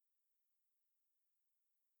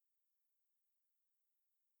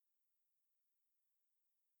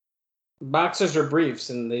 Boxers are briefs,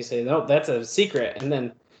 and they say, no, that's a secret. And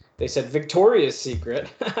then they said Victoria's Secret.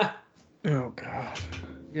 Oh, God.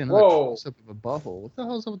 Yeah, whoa. Close-up of a butthole. What the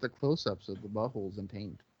hell's up with the close-ups of the buttholes and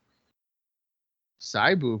taint?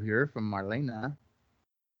 Side boob here from Marlena.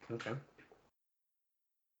 Okay.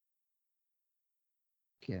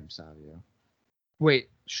 Get him, Savio. Wait,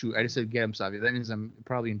 shoot. I just said get him, Savio. That means I'm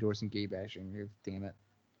probably endorsing gay bashing here. Damn it.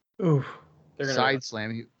 Oof. Side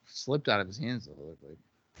slam. He slipped out of his hands, though, it looked like.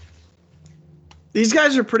 These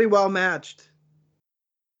guys are pretty well matched.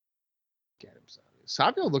 Get him, Savio.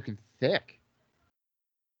 Savio looking thick.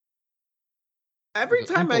 Every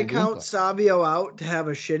time I count Savio out to have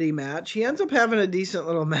a shitty match, he ends up having a decent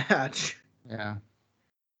little match. Yeah.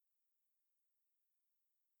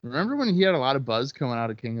 Remember when he had a lot of buzz coming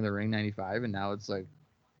out of King of the Ring 95 and now it's like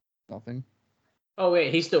nothing? Oh,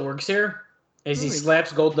 wait, he still works here? As he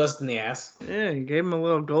slaps Goldust in the ass? Yeah, he gave him a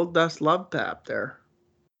little Goldust love tap there.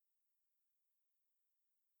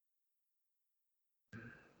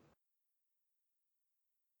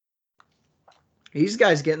 These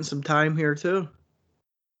guys getting some time here, too.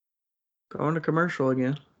 Going to commercial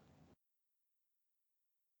again.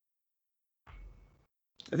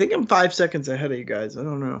 I think I'm 5 seconds ahead of you guys. I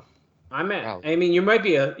don't know. I mean, you might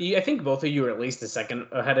be I think both of you are at least a second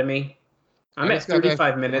ahead of me. I'm at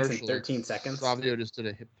 35 minutes and 13 seconds. Savio just did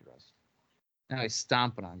a hip thrust. Now he's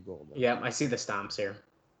stomping on gold. Yeah, I see the stomps here.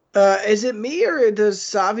 Is it me or does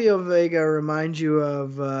Savio Vega remind you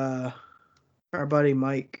of our buddy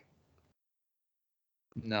Mike?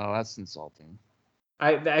 No, that's insulting.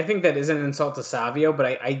 I think that is an insult to Savio, but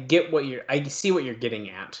I see what you're getting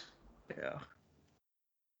at. Yeah.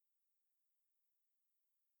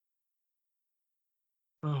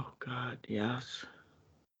 Oh God, yes.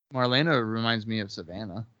 Marlena reminds me of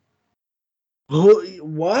Savannah.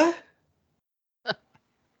 What?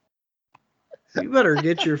 You better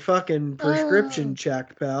get your fucking prescription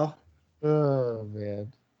checked, pal. Oh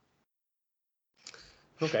man.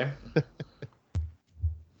 Okay.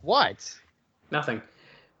 What? Nothing.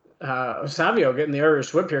 Savio getting the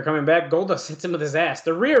Irish whip here, coming back. Goldust hits him with his ass.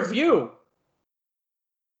 The rear view.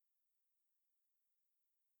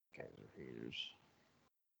 Guys are haters.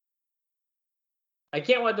 I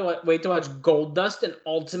can't wait to watch Goldust and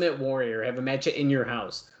Ultimate Warrior have a match in your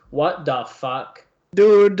house. What the fuck?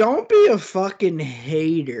 Dude, don't be a fucking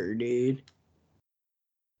hater, dude.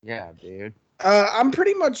 Yeah, dude. I'm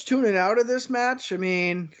pretty much tuning out of this match. I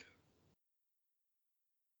mean,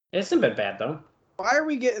 It hasn't been bad, though. why are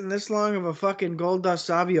we getting this long of a fucking Goldust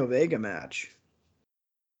Savio Vega match?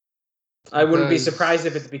 I wouldn't be surprised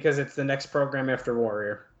if it's because it's the next program after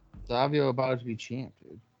Warrior. Savio about to be champ,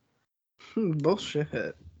 dude. Bullshit.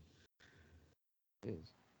 It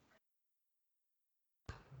is.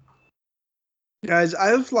 Guys,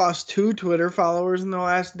 I've lost 2 Twitter followers in the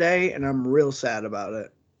last day, and I'm real sad about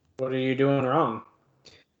it. What are you doing wrong?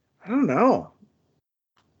 I don't know.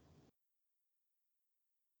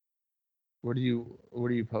 What are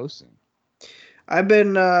you posting? I've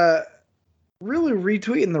been really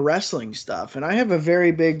retweeting the wrestling stuff, and I have a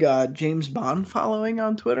very big James Bond following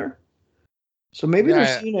on Twitter. So maybe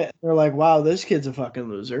they're seeing it. They're like, "Wow, this kid's a fucking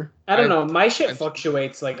loser." I don't know. My shit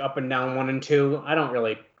fluctuates like up and down 1 and 2. I don't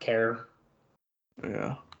really care.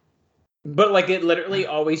 Yeah. But like it literally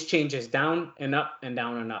always changes down and up and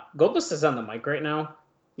down and up. Goldust is on the mic right now,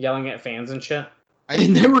 yelling at fans and shit.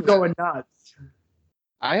 And they were going nuts.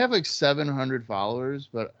 I have like 700 followers,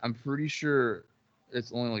 but I'm pretty sure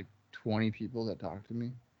it's only like 20 people that talk to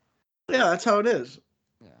me. Yeah, that's how it is.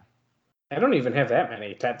 Yeah. I don't even have that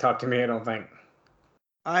many that talk to me, I don't think.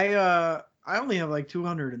 I only have like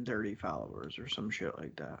 230 followers or some shit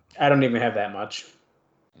like that. I don't even have that much.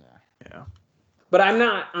 Yeah. But I'm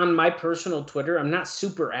not on my personal Twitter. I'm not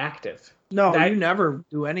super active. No, you never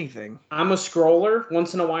do anything. I'm a scroller.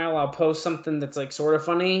 Once in a while, I'll post something that's like sort of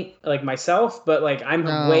funny, like myself. But like I'm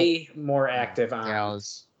way more active on.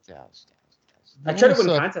 Dallas. I try to win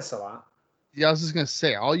contests a lot. Yeah, I was just gonna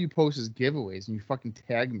say, all you post is giveaways, and you fucking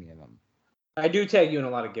tag me in them. I do tag you in a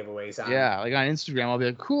lot of giveaways. Yeah, like on Instagram, I'll be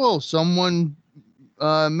like, "Cool, someone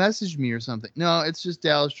messaged me or something." No, it's just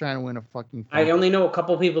Dallas trying to win a fucking. I only know a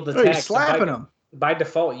couple people to tag. You're slapping them. By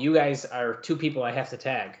default, you guys are 2 people I have to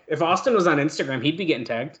tag. If Austin was on Instagram, he'd be getting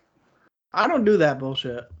tagged. I don't do that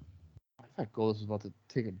bullshit. I thought Goldust was about to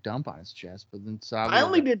take a dump on his chest, but then I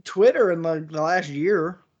only did Twitter in like the last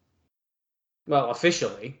year. Well,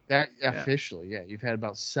 officially. Officially, yeah. You've had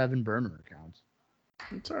about 7 burner accounts.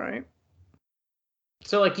 It's all right.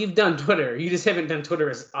 So, like, you've done Twitter. You just haven't done Twitter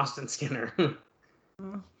as Austin Skinner.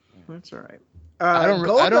 That's all right.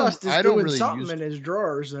 Goldust is doing something in his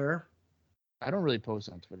drawers there. I don't really post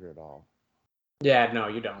on Twitter at all. Yeah, no,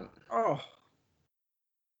 you don't. Oh.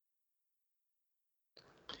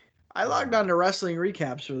 I logged on to wrestling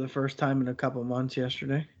recaps for the first time in a couple months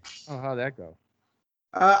yesterday. Oh, how'd that go?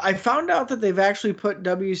 I found out that they've actually put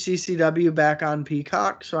WCCW back on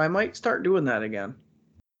Peacock, so I might start doing that again.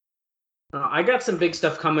 I got some big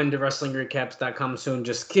stuff coming to WrestlingRecaps.com soon.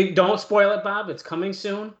 Just don't spoil it, Bob. It's coming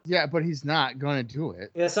soon. Yeah, but he's not going to do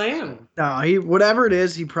it. Yes, I am. No, whatever it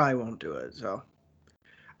is, he probably won't do it. So,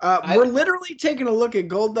 we're literally taking a look at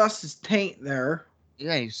Goldust's taint there.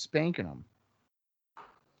 Yeah, he's spanking him.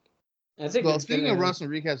 That's a well, good speaking thing. of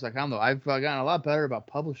WrestlingRecaps.com, though, I've gotten a lot better about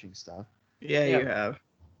publishing stuff. Yeah, you have.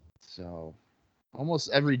 So, almost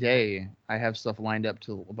every day, I have stuff lined up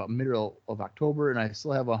till about middle of October, and I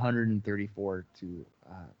still have 134 to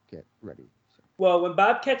get ready. So. Well, when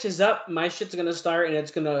Bob catches up, my shit's gonna start, and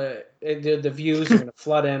the views are gonna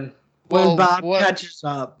flood in. When Bob catches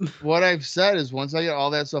up. What I've said is, once I get all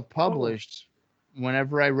that stuff published,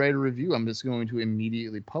 whenever I write a review, I'm just going to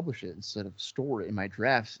immediately publish it instead of store it in my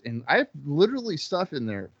drafts. And I have literally stuff in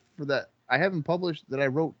there for that I haven't published that I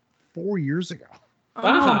wrote 4 years ago.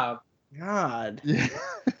 Wow. God. Yeah.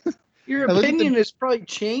 Your opinion has probably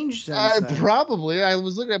changed since then. Probably. I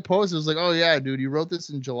was looking at posts. It was like, oh, yeah, dude, you wrote this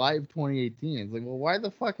in July of 2018. It's like, well, why the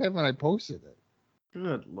fuck haven't I posted it?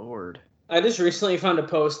 Good Lord. I just recently found a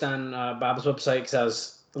post on Bob's website because I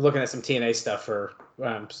was looking at some TNA stuff for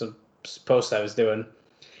some posts I was doing.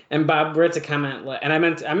 And Bob writes a comment, and I'm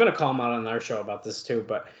going to call him out on our show about this too,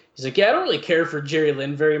 but he's like, yeah, I don't really care for Jerry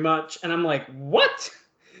Lynn very much. And I'm like, what?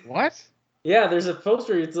 What? Yeah, there's a post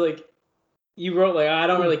where it's like, you wrote like, I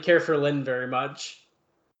don't really care for Lynn very much.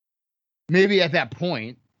 Maybe at that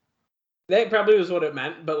point. That probably was what it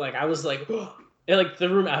meant, but like I was like, oh, and like the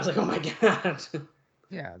room, I was like, oh my god.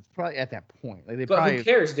 Yeah, it's probably at that point. Like they but probably who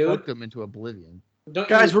cares, dude? hooked them into oblivion.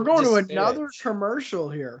 Guys, we're going to another commercial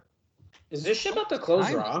here. Is this shit about to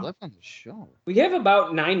close Raw? Left on the show. We have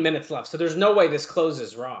about 9 minutes left, so there's no way this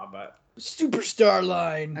closes Raw. But Superstar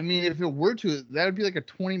line. I mean, if it were to, that would be like a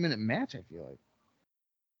 20-minute match. I feel like.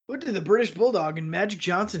 What do the British Bulldog and Magic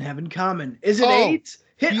Johnson have in common? Is it AIDS?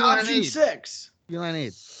 Hit option 6. Feline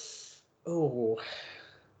AIDS. Oh.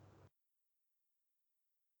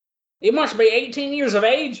 It must be 18 years of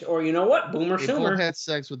age, or you know what, Boomer They Schumer. both had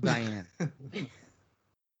sex with Diana.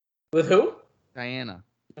 With who? Diana.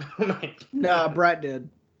 Oh my. Nah, Brett did.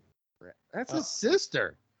 That's his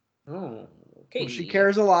sister. Oh, okay. Well, she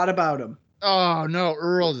cares a lot about him. Oh no,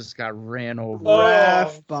 Earl just got ran over. Oh.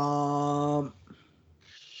 Ref bomb.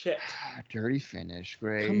 Shit. Dirty finish.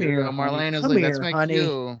 Great. Come here, Marlena's honey. like, Come that's here, my honey.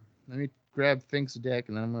 cue. Let me grab Fink's dick,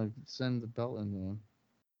 and then I'm gonna send the belt in there.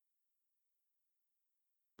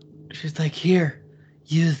 She's like, here,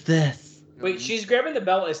 use this. Wait, she's grabbing the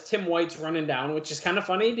belt as Tim White's running down, which is kind of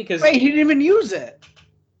funny because... Wait, he didn't even use it.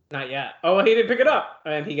 Not yet. Oh, he didn't pick it up,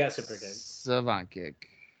 and he got super good. Savant kick.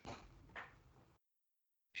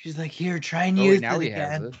 She's like, here, try and Oh, use now it he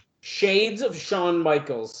has again. it. Shades of Shawn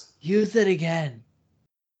Michaels. Use it again,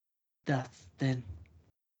 Dustin.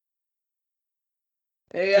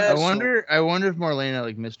 Hey, I wonder if Marlena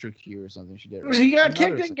like Mr. Q or something she did. He got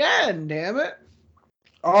kicked again. Damn it!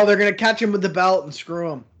 Oh, they're gonna catch him with the belt and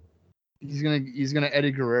screw him. He's gonna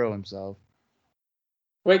Eddie Guerrero himself.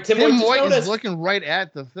 Wait, Tim White noticed. is looking right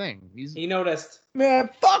at the thing. He noticed. Man,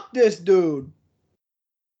 fuck this dude.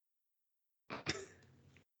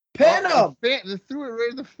 Pin him. They threw it right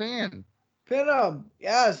at the fan. Pin him.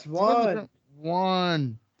 Yes. 1,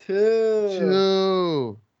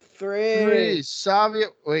 2, 3. Savio.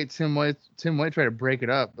 Wait, Tim White tried to break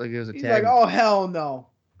it up like it was a He's tag. like, oh hell no.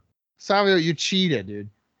 Savio, you cheated, dude.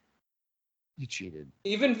 You cheated.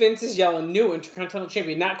 Even Vince is yelling, new Intercontinental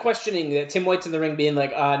Champion, not questioning that Tim White's in the ring, being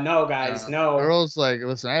like, no, guys, no. Earl's like,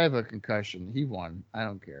 listen, I have a concussion. He won. I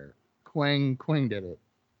don't care. Quang did it.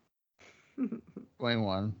 Quang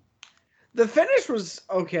won. The finish was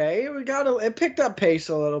okay. It picked up pace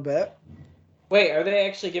a little bit. Wait, are they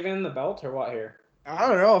actually giving him the belt or what here? I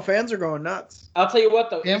don't know. Fans are going nuts. I'll tell you what,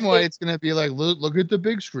 though. Tim White's gonna be like, look at the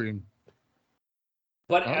big screen.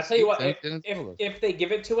 But I'll tell you what, if they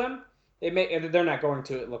give it to him, they're not going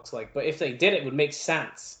to, it looks like. But if they did, it would make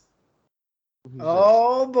sense.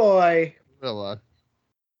 Oh, boy. Gorilla.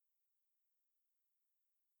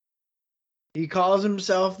 He calls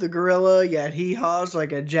himself the Gorilla, yet he haws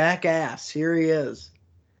like a jackass. Here he is.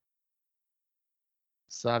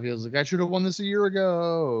 Savio's like, I should have won this a year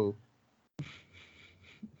ago.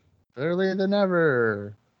 Better late than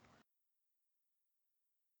never.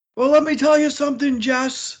 Well, let me tell you something,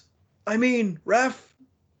 Jess. I mean, ref.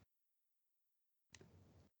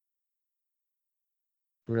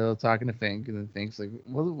 Gorilla talking to Fink, and then Fink's like,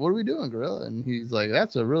 what are we doing, Gorilla? And he's like,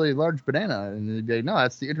 that's a really large banana. And they'd be like, no,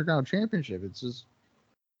 that's the Intercontinental Championship. It's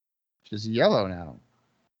just yellow now.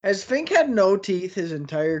 Has Fink had no teeth his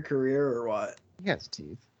entire career or what? He has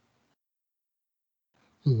teeth.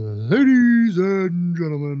 Ladies and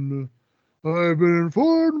gentlemen, I've been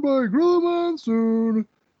informed by Gorilla Monsoon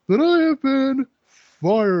that I have been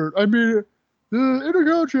fired. I mean, the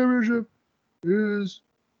Intercontinental Championship is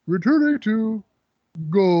returning to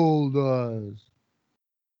Goldust.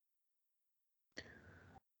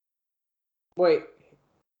 Wait.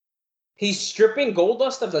 He's stripping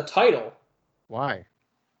Goldust of the title. Why?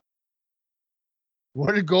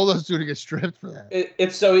 What did Goldust do to get stripped for that?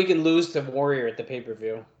 It's so he can lose to Warrior at the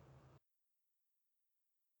pay-per-view.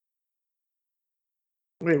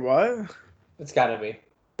 Wait, what? It's gotta be. It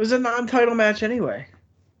was a non-title match anyway.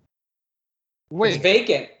 Wait, it's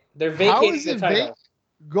vacant. They're vacating the title.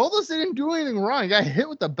 Goldust didn't do anything wrong. He got hit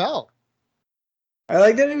with the belt. I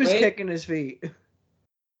like that he was kicking his feet.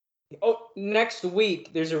 Oh, next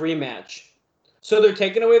week there's a rematch. So they're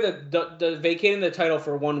taking away the vacating the title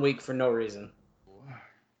for 1 week for no reason.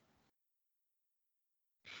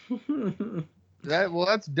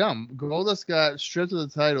 That's dumb. Goldust got stripped of the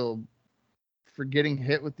title for getting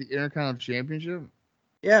hit with the Intercontinental Championship.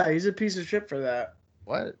 Yeah, he's a piece of shit for that.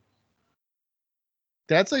 What?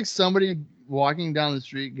 That's like somebody walking down the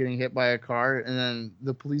street getting hit by a car and then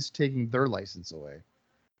the police taking their license away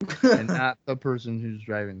and not the person who's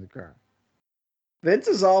driving the car. Vince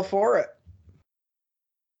is all for it.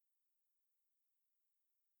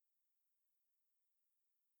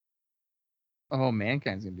 Oh,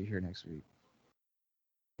 Mankind's going to be here next week.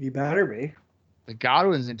 He better be. The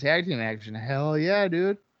Godwins in tag team action. Hell yeah,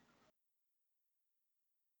 dude.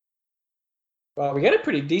 Well, we got a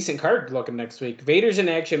pretty decent card looking next week. Vader's in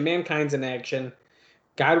action, Mankind's in action,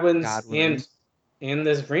 Godwin's. And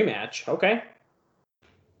this rematch. Okay.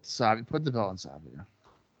 Savio, put the belt on Savio.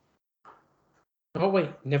 Oh wait,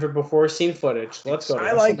 never before seen footage. Let's go.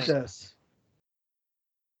 I like this.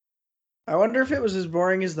 I wonder if it was as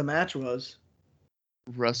boring as the match was.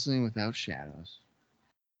 Wrestling without shadows.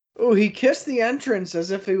 Oh, he kissed the entrance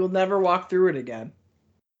as if he will never walk through it again.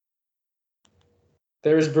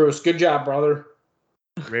 There's Bruce. Good job, brother.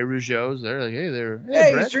 Ray Rougeau's there. Like,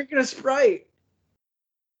 hey, he's drinking a Sprite.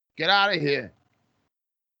 Get out of here.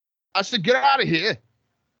 I said, get out of here.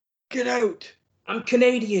 Get out. I'm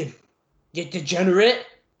Canadian. You degenerate.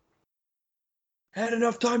 Had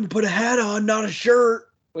enough time to put a hat on, not a shirt.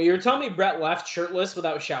 Well, you were telling me Brett left shirtless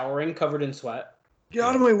without showering, covered in sweat. Get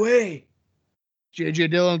out of my way.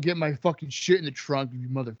 JJ Dillon, get my fucking shit in the trunk, you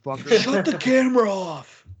motherfucker. Shut the camera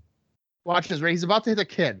off. Watch this, Ray. He's about to hit the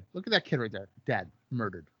kid. Look at that kid right there. Dead.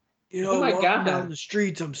 Murdered. You know, walking down the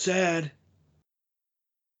streets, I'm sad.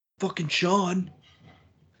 Fucking Sean.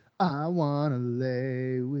 I want to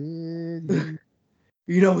lay with you.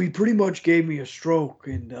 You know, he pretty much gave me a stroke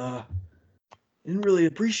and didn't really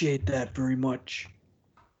appreciate that very much.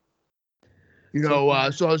 You know,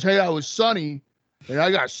 so I was hanging out with Sonny, and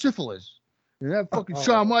I got syphilis. And that fucking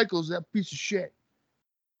Shawn Michaels, that piece of shit.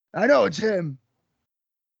 I know it's him.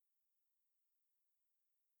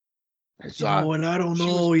 I saw and I don't she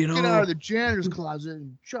know, was getting out of the janitor's closet,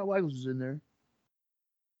 and Shawn Michaels was in there.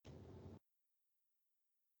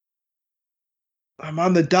 I'm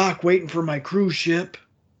on the dock waiting for my cruise ship.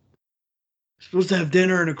 Supposed to have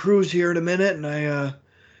dinner and a cruise here in a minute, and I got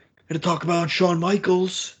to talk about Shawn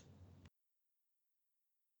Michaels.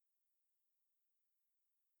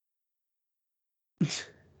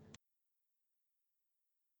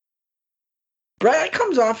 Brad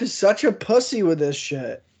comes off as such a pussy with this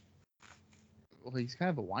shit. Well, he's kind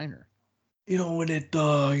of a whiner. When it,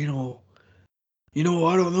 I don't know,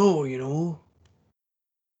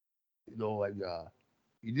 Like,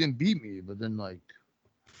 you didn't beat me, but then, like,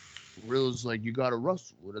 Real's like, you gotta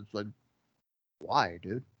wrestle. And it's like, why,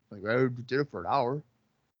 dude? Like, I did it for an hour.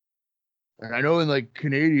 And I know in, like,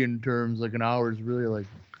 Canadian terms, like, an hour is really, like,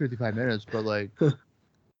 55 minutes, but, like, what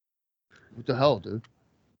the hell, dude?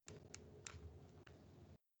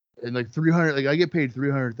 And, like, 300, like, I get paid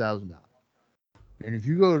 $300,000. And if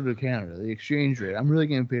you go to Canada, the exchange rate, I'm really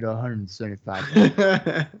getting paid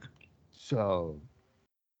 $175. So,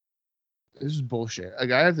 this is bullshit.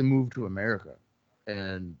 Like, I have to move to America.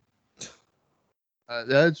 And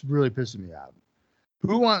that's really pissing me off.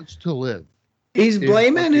 Who wants to live? He's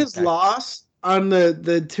blaming his loss on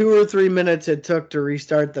the 2 or 3 minutes it took to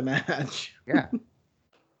restart the match. Yeah.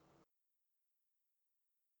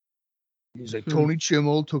 He's like, Tony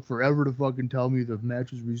Chimmel took forever to fucking tell me the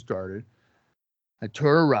match was restarted. I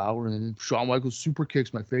turn around and then Shawn Michaels super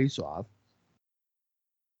kicks my face off.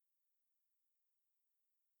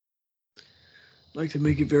 I'd like to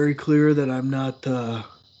make it very clear that I'm not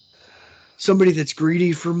somebody that's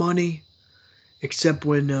greedy for money, except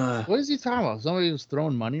when what is he talking about? Somebody was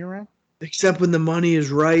throwing money around? Except when the money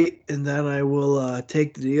is right, and then I will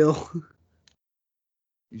take the deal.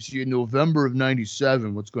 You see, in November of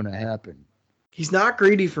 '97, what's going to happen? He's not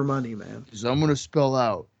greedy for money, man. Is I'm going to spell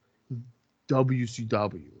out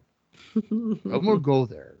WCW. I'm going to go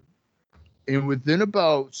there. And within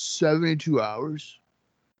about 72 hours,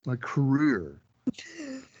 my career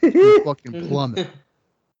will fucking plummet.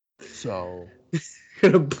 So.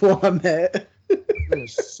 Gonna plummet. It's going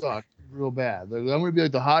to suck real bad. Like, I'm going to be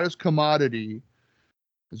like the hottest commodity.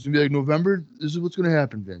 It's going to be like November. This is what's going to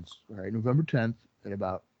happen, Vince. All right, November 10th at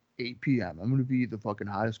about 8 p.m. I'm going to be the fucking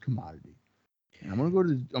hottest commodity. And I'm going to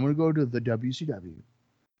go to the WCW.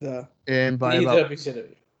 And by about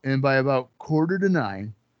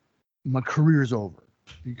 8:45, my career's over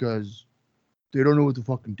because they don't know what to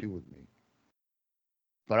fucking do with me.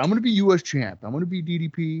 But I'm gonna be U.S. champ. I'm gonna be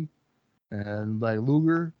DDP and like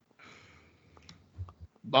Luger.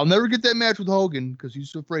 I'll never get that match with Hogan because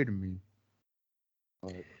he's afraid of me.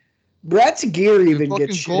 Brett's gear even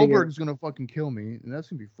gets shittier. Goldberg's gonna fucking kill me, and that's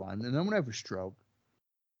gonna be fun. And I'm gonna have a stroke.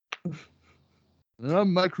 And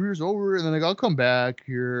then my career's over, and then like I'll come back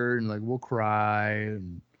here and like we'll cry,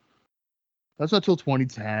 and that's not till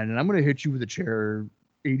 2010. And I'm gonna hit you with a chair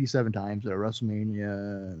 87 times at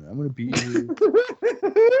WrestleMania, and I'm gonna beat you.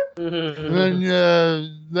 And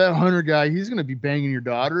then that Hunter guy, he's gonna be banging your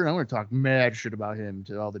daughter, and I'm gonna talk mad shit about him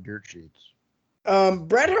to all the dirt sheets.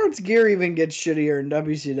 Bret Hart's gear even gets shittier in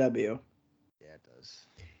WCW. Yeah, it does.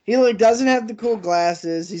 He like doesn't have the cool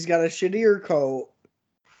glasses. He's got a shittier coat.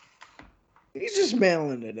 He's just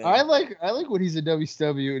mailing it in. I like when he's in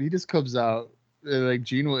WCW and he just comes out and like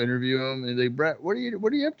Gene will interview him and like, Brett, what are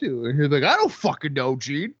you up to? And he's like, I don't fucking know,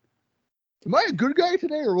 Gene. Am I a good guy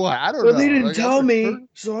today or what? I don't know. They didn't tell me,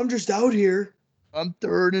 so I'm just out here. I'm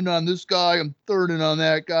turning on this guy. I'm turning on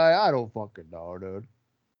that guy. I don't fucking know, dude.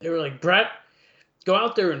 They were like, Brett, go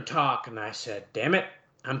out there and talk. And I said, damn it,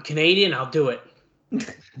 I'm Canadian. I'll do it.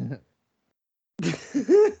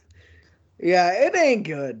 Yeah, it ain't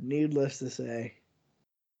good, needless to say.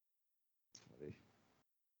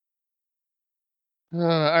 All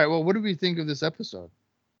right, well, what do we think of this episode?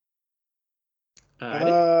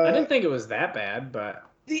 I didn't think it was that bad, but...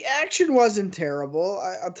 The action wasn't terrible.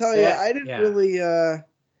 I'll tell you, I didn't really... I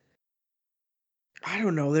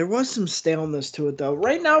don't know. There was some staleness to it, though.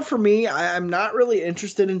 Right now, for me, I'm not really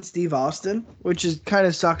interested in Steve Austin, which is kind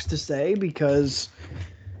of sucks to say because...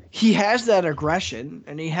 He has that aggression,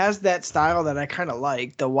 and he has that style that I kind of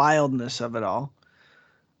like, the wildness of it all.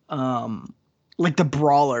 Like the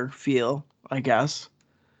brawler feel, I guess.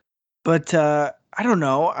 But I don't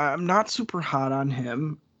know. I'm not super hot on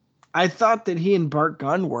him. I thought that he and Bart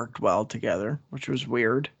Gunn worked well together, which was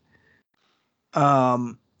weird.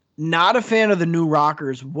 Not a fan of the New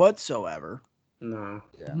Rockers whatsoever. No.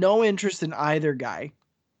 Yeah. No interest in either guy.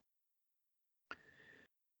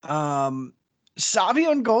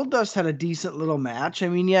 Savio and Goldust had a decent little match. I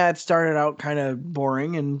mean, yeah, it started out kind of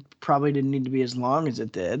boring and probably didn't need to be as long as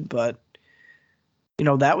it did, but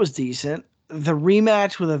that was decent. The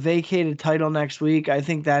rematch with a vacated title next week, I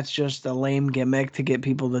think that's just a lame gimmick to get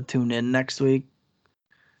people to tune in next week.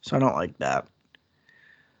 So I don't like that.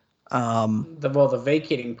 The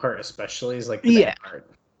vacating part especially is like the Yeah. bad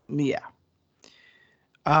part. Yeah.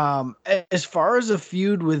 As far as a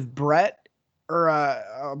feud with Brett or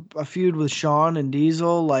a feud with Shawn and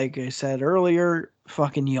Diesel, like I said earlier,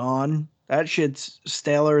 fucking yawn. That shit's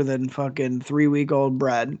staler than fucking 3-week-old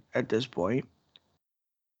bread at this point.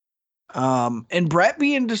 And Brett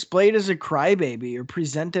being displayed as a crybaby or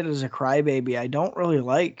presented as a crybaby, I don't really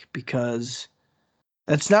like because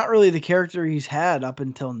that's not really the character he's had up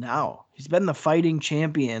until now. He's been the fighting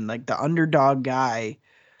champion, like the underdog guy,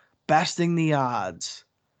 besting the odds.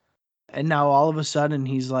 And now all of a sudden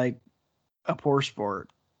he's like a poor sport,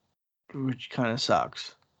 which kind of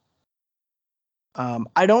sucks.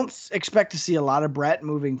 I don't expect to see a lot of Brett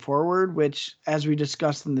moving forward, which, as we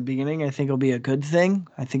discussed in the beginning, I think will be a good thing.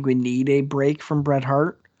 I think we need a break from Bret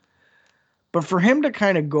Hart. But for him to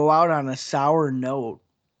kind of go out on a sour note,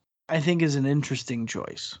 I think is an interesting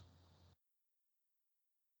choice.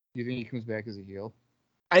 Do you think he comes back as a heel?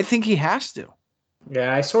 I think he has to.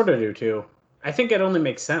 Yeah, I sort of do too. I think it only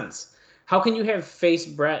makes sense. How can you have face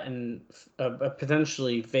Brett and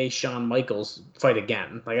potentially face Shawn Michaels fight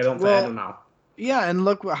again? Like I don't know. Yeah, and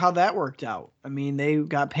look how that worked out. I mean, they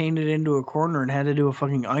got painted into a corner and had to do a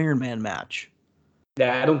fucking Iron Man match.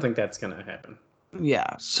 Yeah, I don't think that's gonna happen.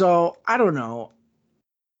 Yeah, so I don't know.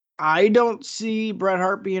 I don't see Bret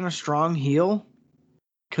Hart being a strong heel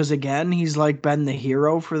because again, he's like been the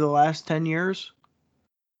hero for the last 10 years.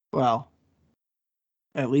 Well,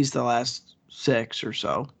 at least the last 6 or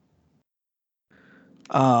so.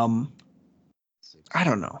 I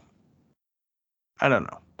don't know.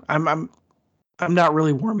 I'm not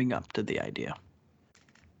really warming up to the idea.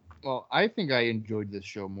 Well, I think I enjoyed this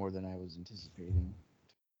show more than I was anticipating.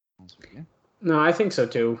 No, I think so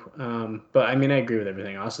too. But I mean, I agree with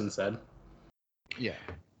everything Austin said. Yeah.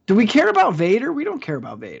 Do we care about Vader? We don't care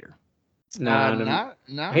about Vader. No,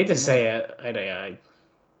 I hate to say it. I don't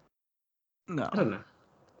know.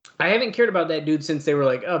 I haven't cared about that dude since they were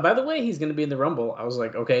like, oh, by the way, he's going to be in the Rumble. I was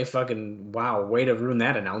like, okay, fucking wow, way to ruin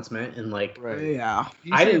that announcement. And like, right. Yeah.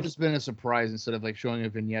 You should have just been a surprise instead of like showing a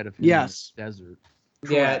vignette of him in the desert.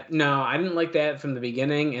 Yeah, no, I didn't like that from the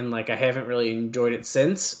beginning, and like I haven't really enjoyed it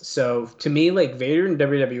since. So to me, like Vader and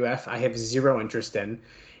WWF, I have zero interest in,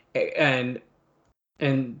 and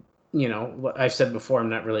I've said before I'm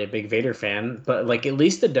not really a big Vader fan, but like at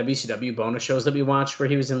least the WCW bonus shows that we watched where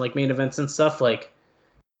he was in like main events and stuff, like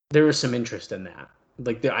there was some interest in that.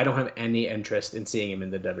 Like I don't have any interest in seeing him in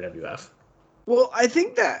the WWF. Well, I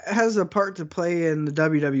think that has a part to play in the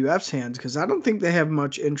WWF's hands because I don't think they have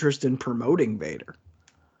much interest in promoting Vader.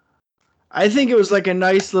 I think it was like a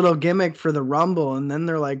nice little gimmick for the Rumble, and then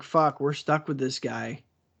they're like, fuck, we're stuck with this guy.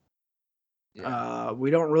 Yeah.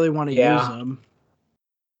 We don't really want to use him.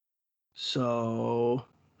 So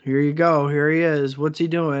here you go. Here he is. What's he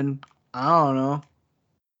doing? I don't know.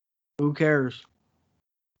 Who cares?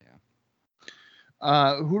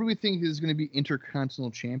 Yeah. Who do we think is going to be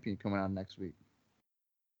Intercontinental Champion coming out next week?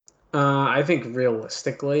 I think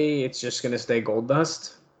realistically, it's just going to stay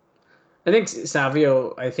Goldust. I think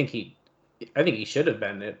Savio. I think he should have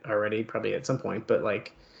been it already, probably at some point. But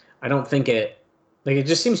like, I don't think it. Like, it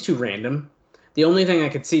just seems too random. The only thing I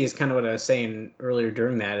could see is kind of what I was saying earlier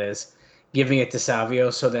during that is giving it to Savio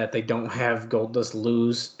so that they don't have Goldust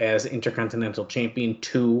lose as Intercontinental Champion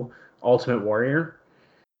to Ultimate Warrior.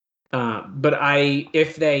 But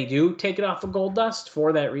if they do take it off of Goldust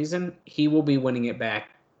for that reason, he will be winning it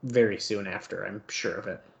back very soon after. I'm sure of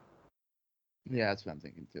it. Yeah, that's what I'm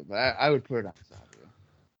thinking too. But I would put it on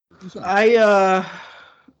Savio.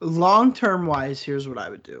 Long-term wise, here's what I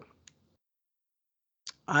would do.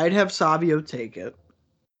 I'd have Savio take it.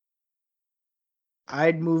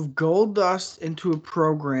 I'd move Goldust into a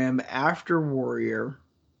program after Warrior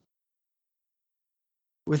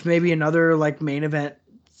with maybe another like main event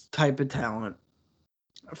type of talent.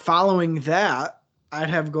 Following that, I'd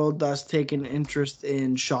have Goldust take an interest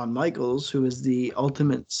in Shawn Michaels, who is the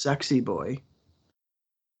ultimate sexy boy.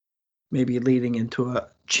 Maybe leading into a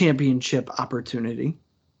championship opportunity.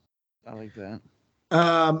 I like that.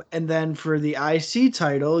 And then for the IC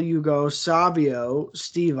title, you go Savio,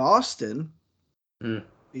 Steve Austin,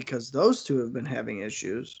 because those two have been having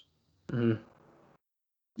issues.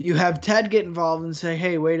 You have Ted get involved and say,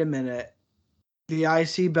 hey, wait a minute. The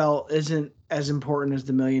IC belt isn't as important as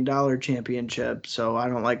the $1 Million Championship, so I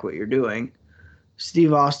don't like what you're doing.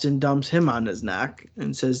 Steve Austin dumps him on his neck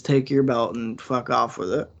and says, take your belt and fuck off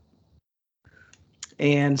with it.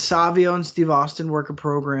 And Savio and Steve Austin work a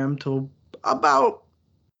program till about,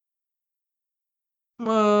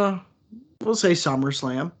 we'll say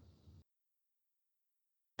SummerSlam.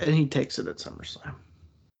 And he takes it at SummerSlam.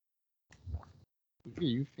 Look at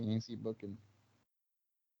you fancy booking.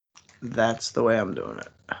 That's the way I'm doing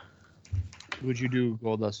it. Would you do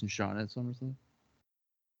Goldust and Shawn at SummerSlam?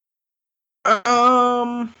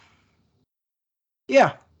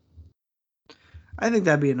 Yeah. I think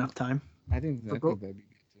that'd be enough time I think that'd be good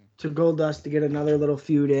too. to Goldust to get another little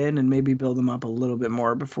feud in and maybe build him up a little bit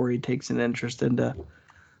more before he takes an interest into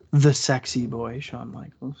the sexy boy, Shawn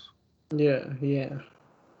Michaels. Yeah.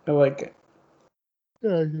 I like it.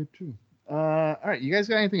 Yeah, I do too. All right, you guys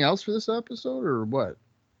got anything else for this episode or what?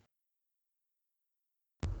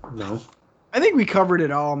 No. I think we covered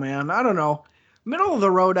it all, man. I don't know. Middle of the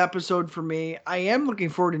road episode for me. I am looking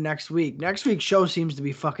forward to next week. Next week's show seems to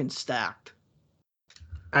be fucking stacked.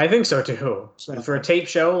 I think so too. So- And for a tape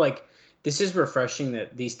show, like, this is refreshing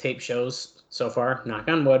that these tape shows so far, knock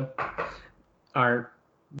on wood, are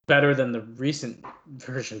better than the recent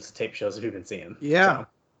versions of tape shows that we've been seeing. Yeah. So,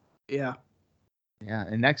 Yeah. Yeah,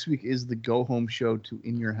 and next week is the go home show to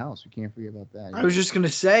In Your House. We can't forget about that. I was just going to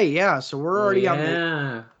say, yeah. So we're already on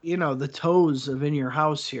yeah. the toes of In Your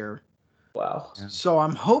House here. Wow. Yeah. So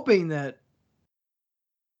I'm hoping that,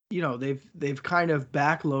 they've kind of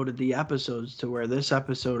backloaded the episodes to where this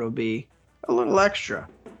episode will be a little extra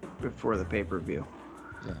before the pay-per-view.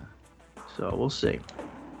 Yeah. So we'll see.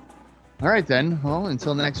 All right, then. Well,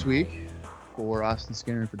 until next week, for Austin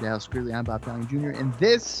Skinner and for Dallas Gridley, I'm Bob Pelling Jr., and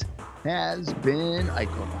this has been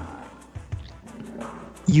IcoPod.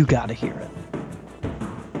 You got to hear it.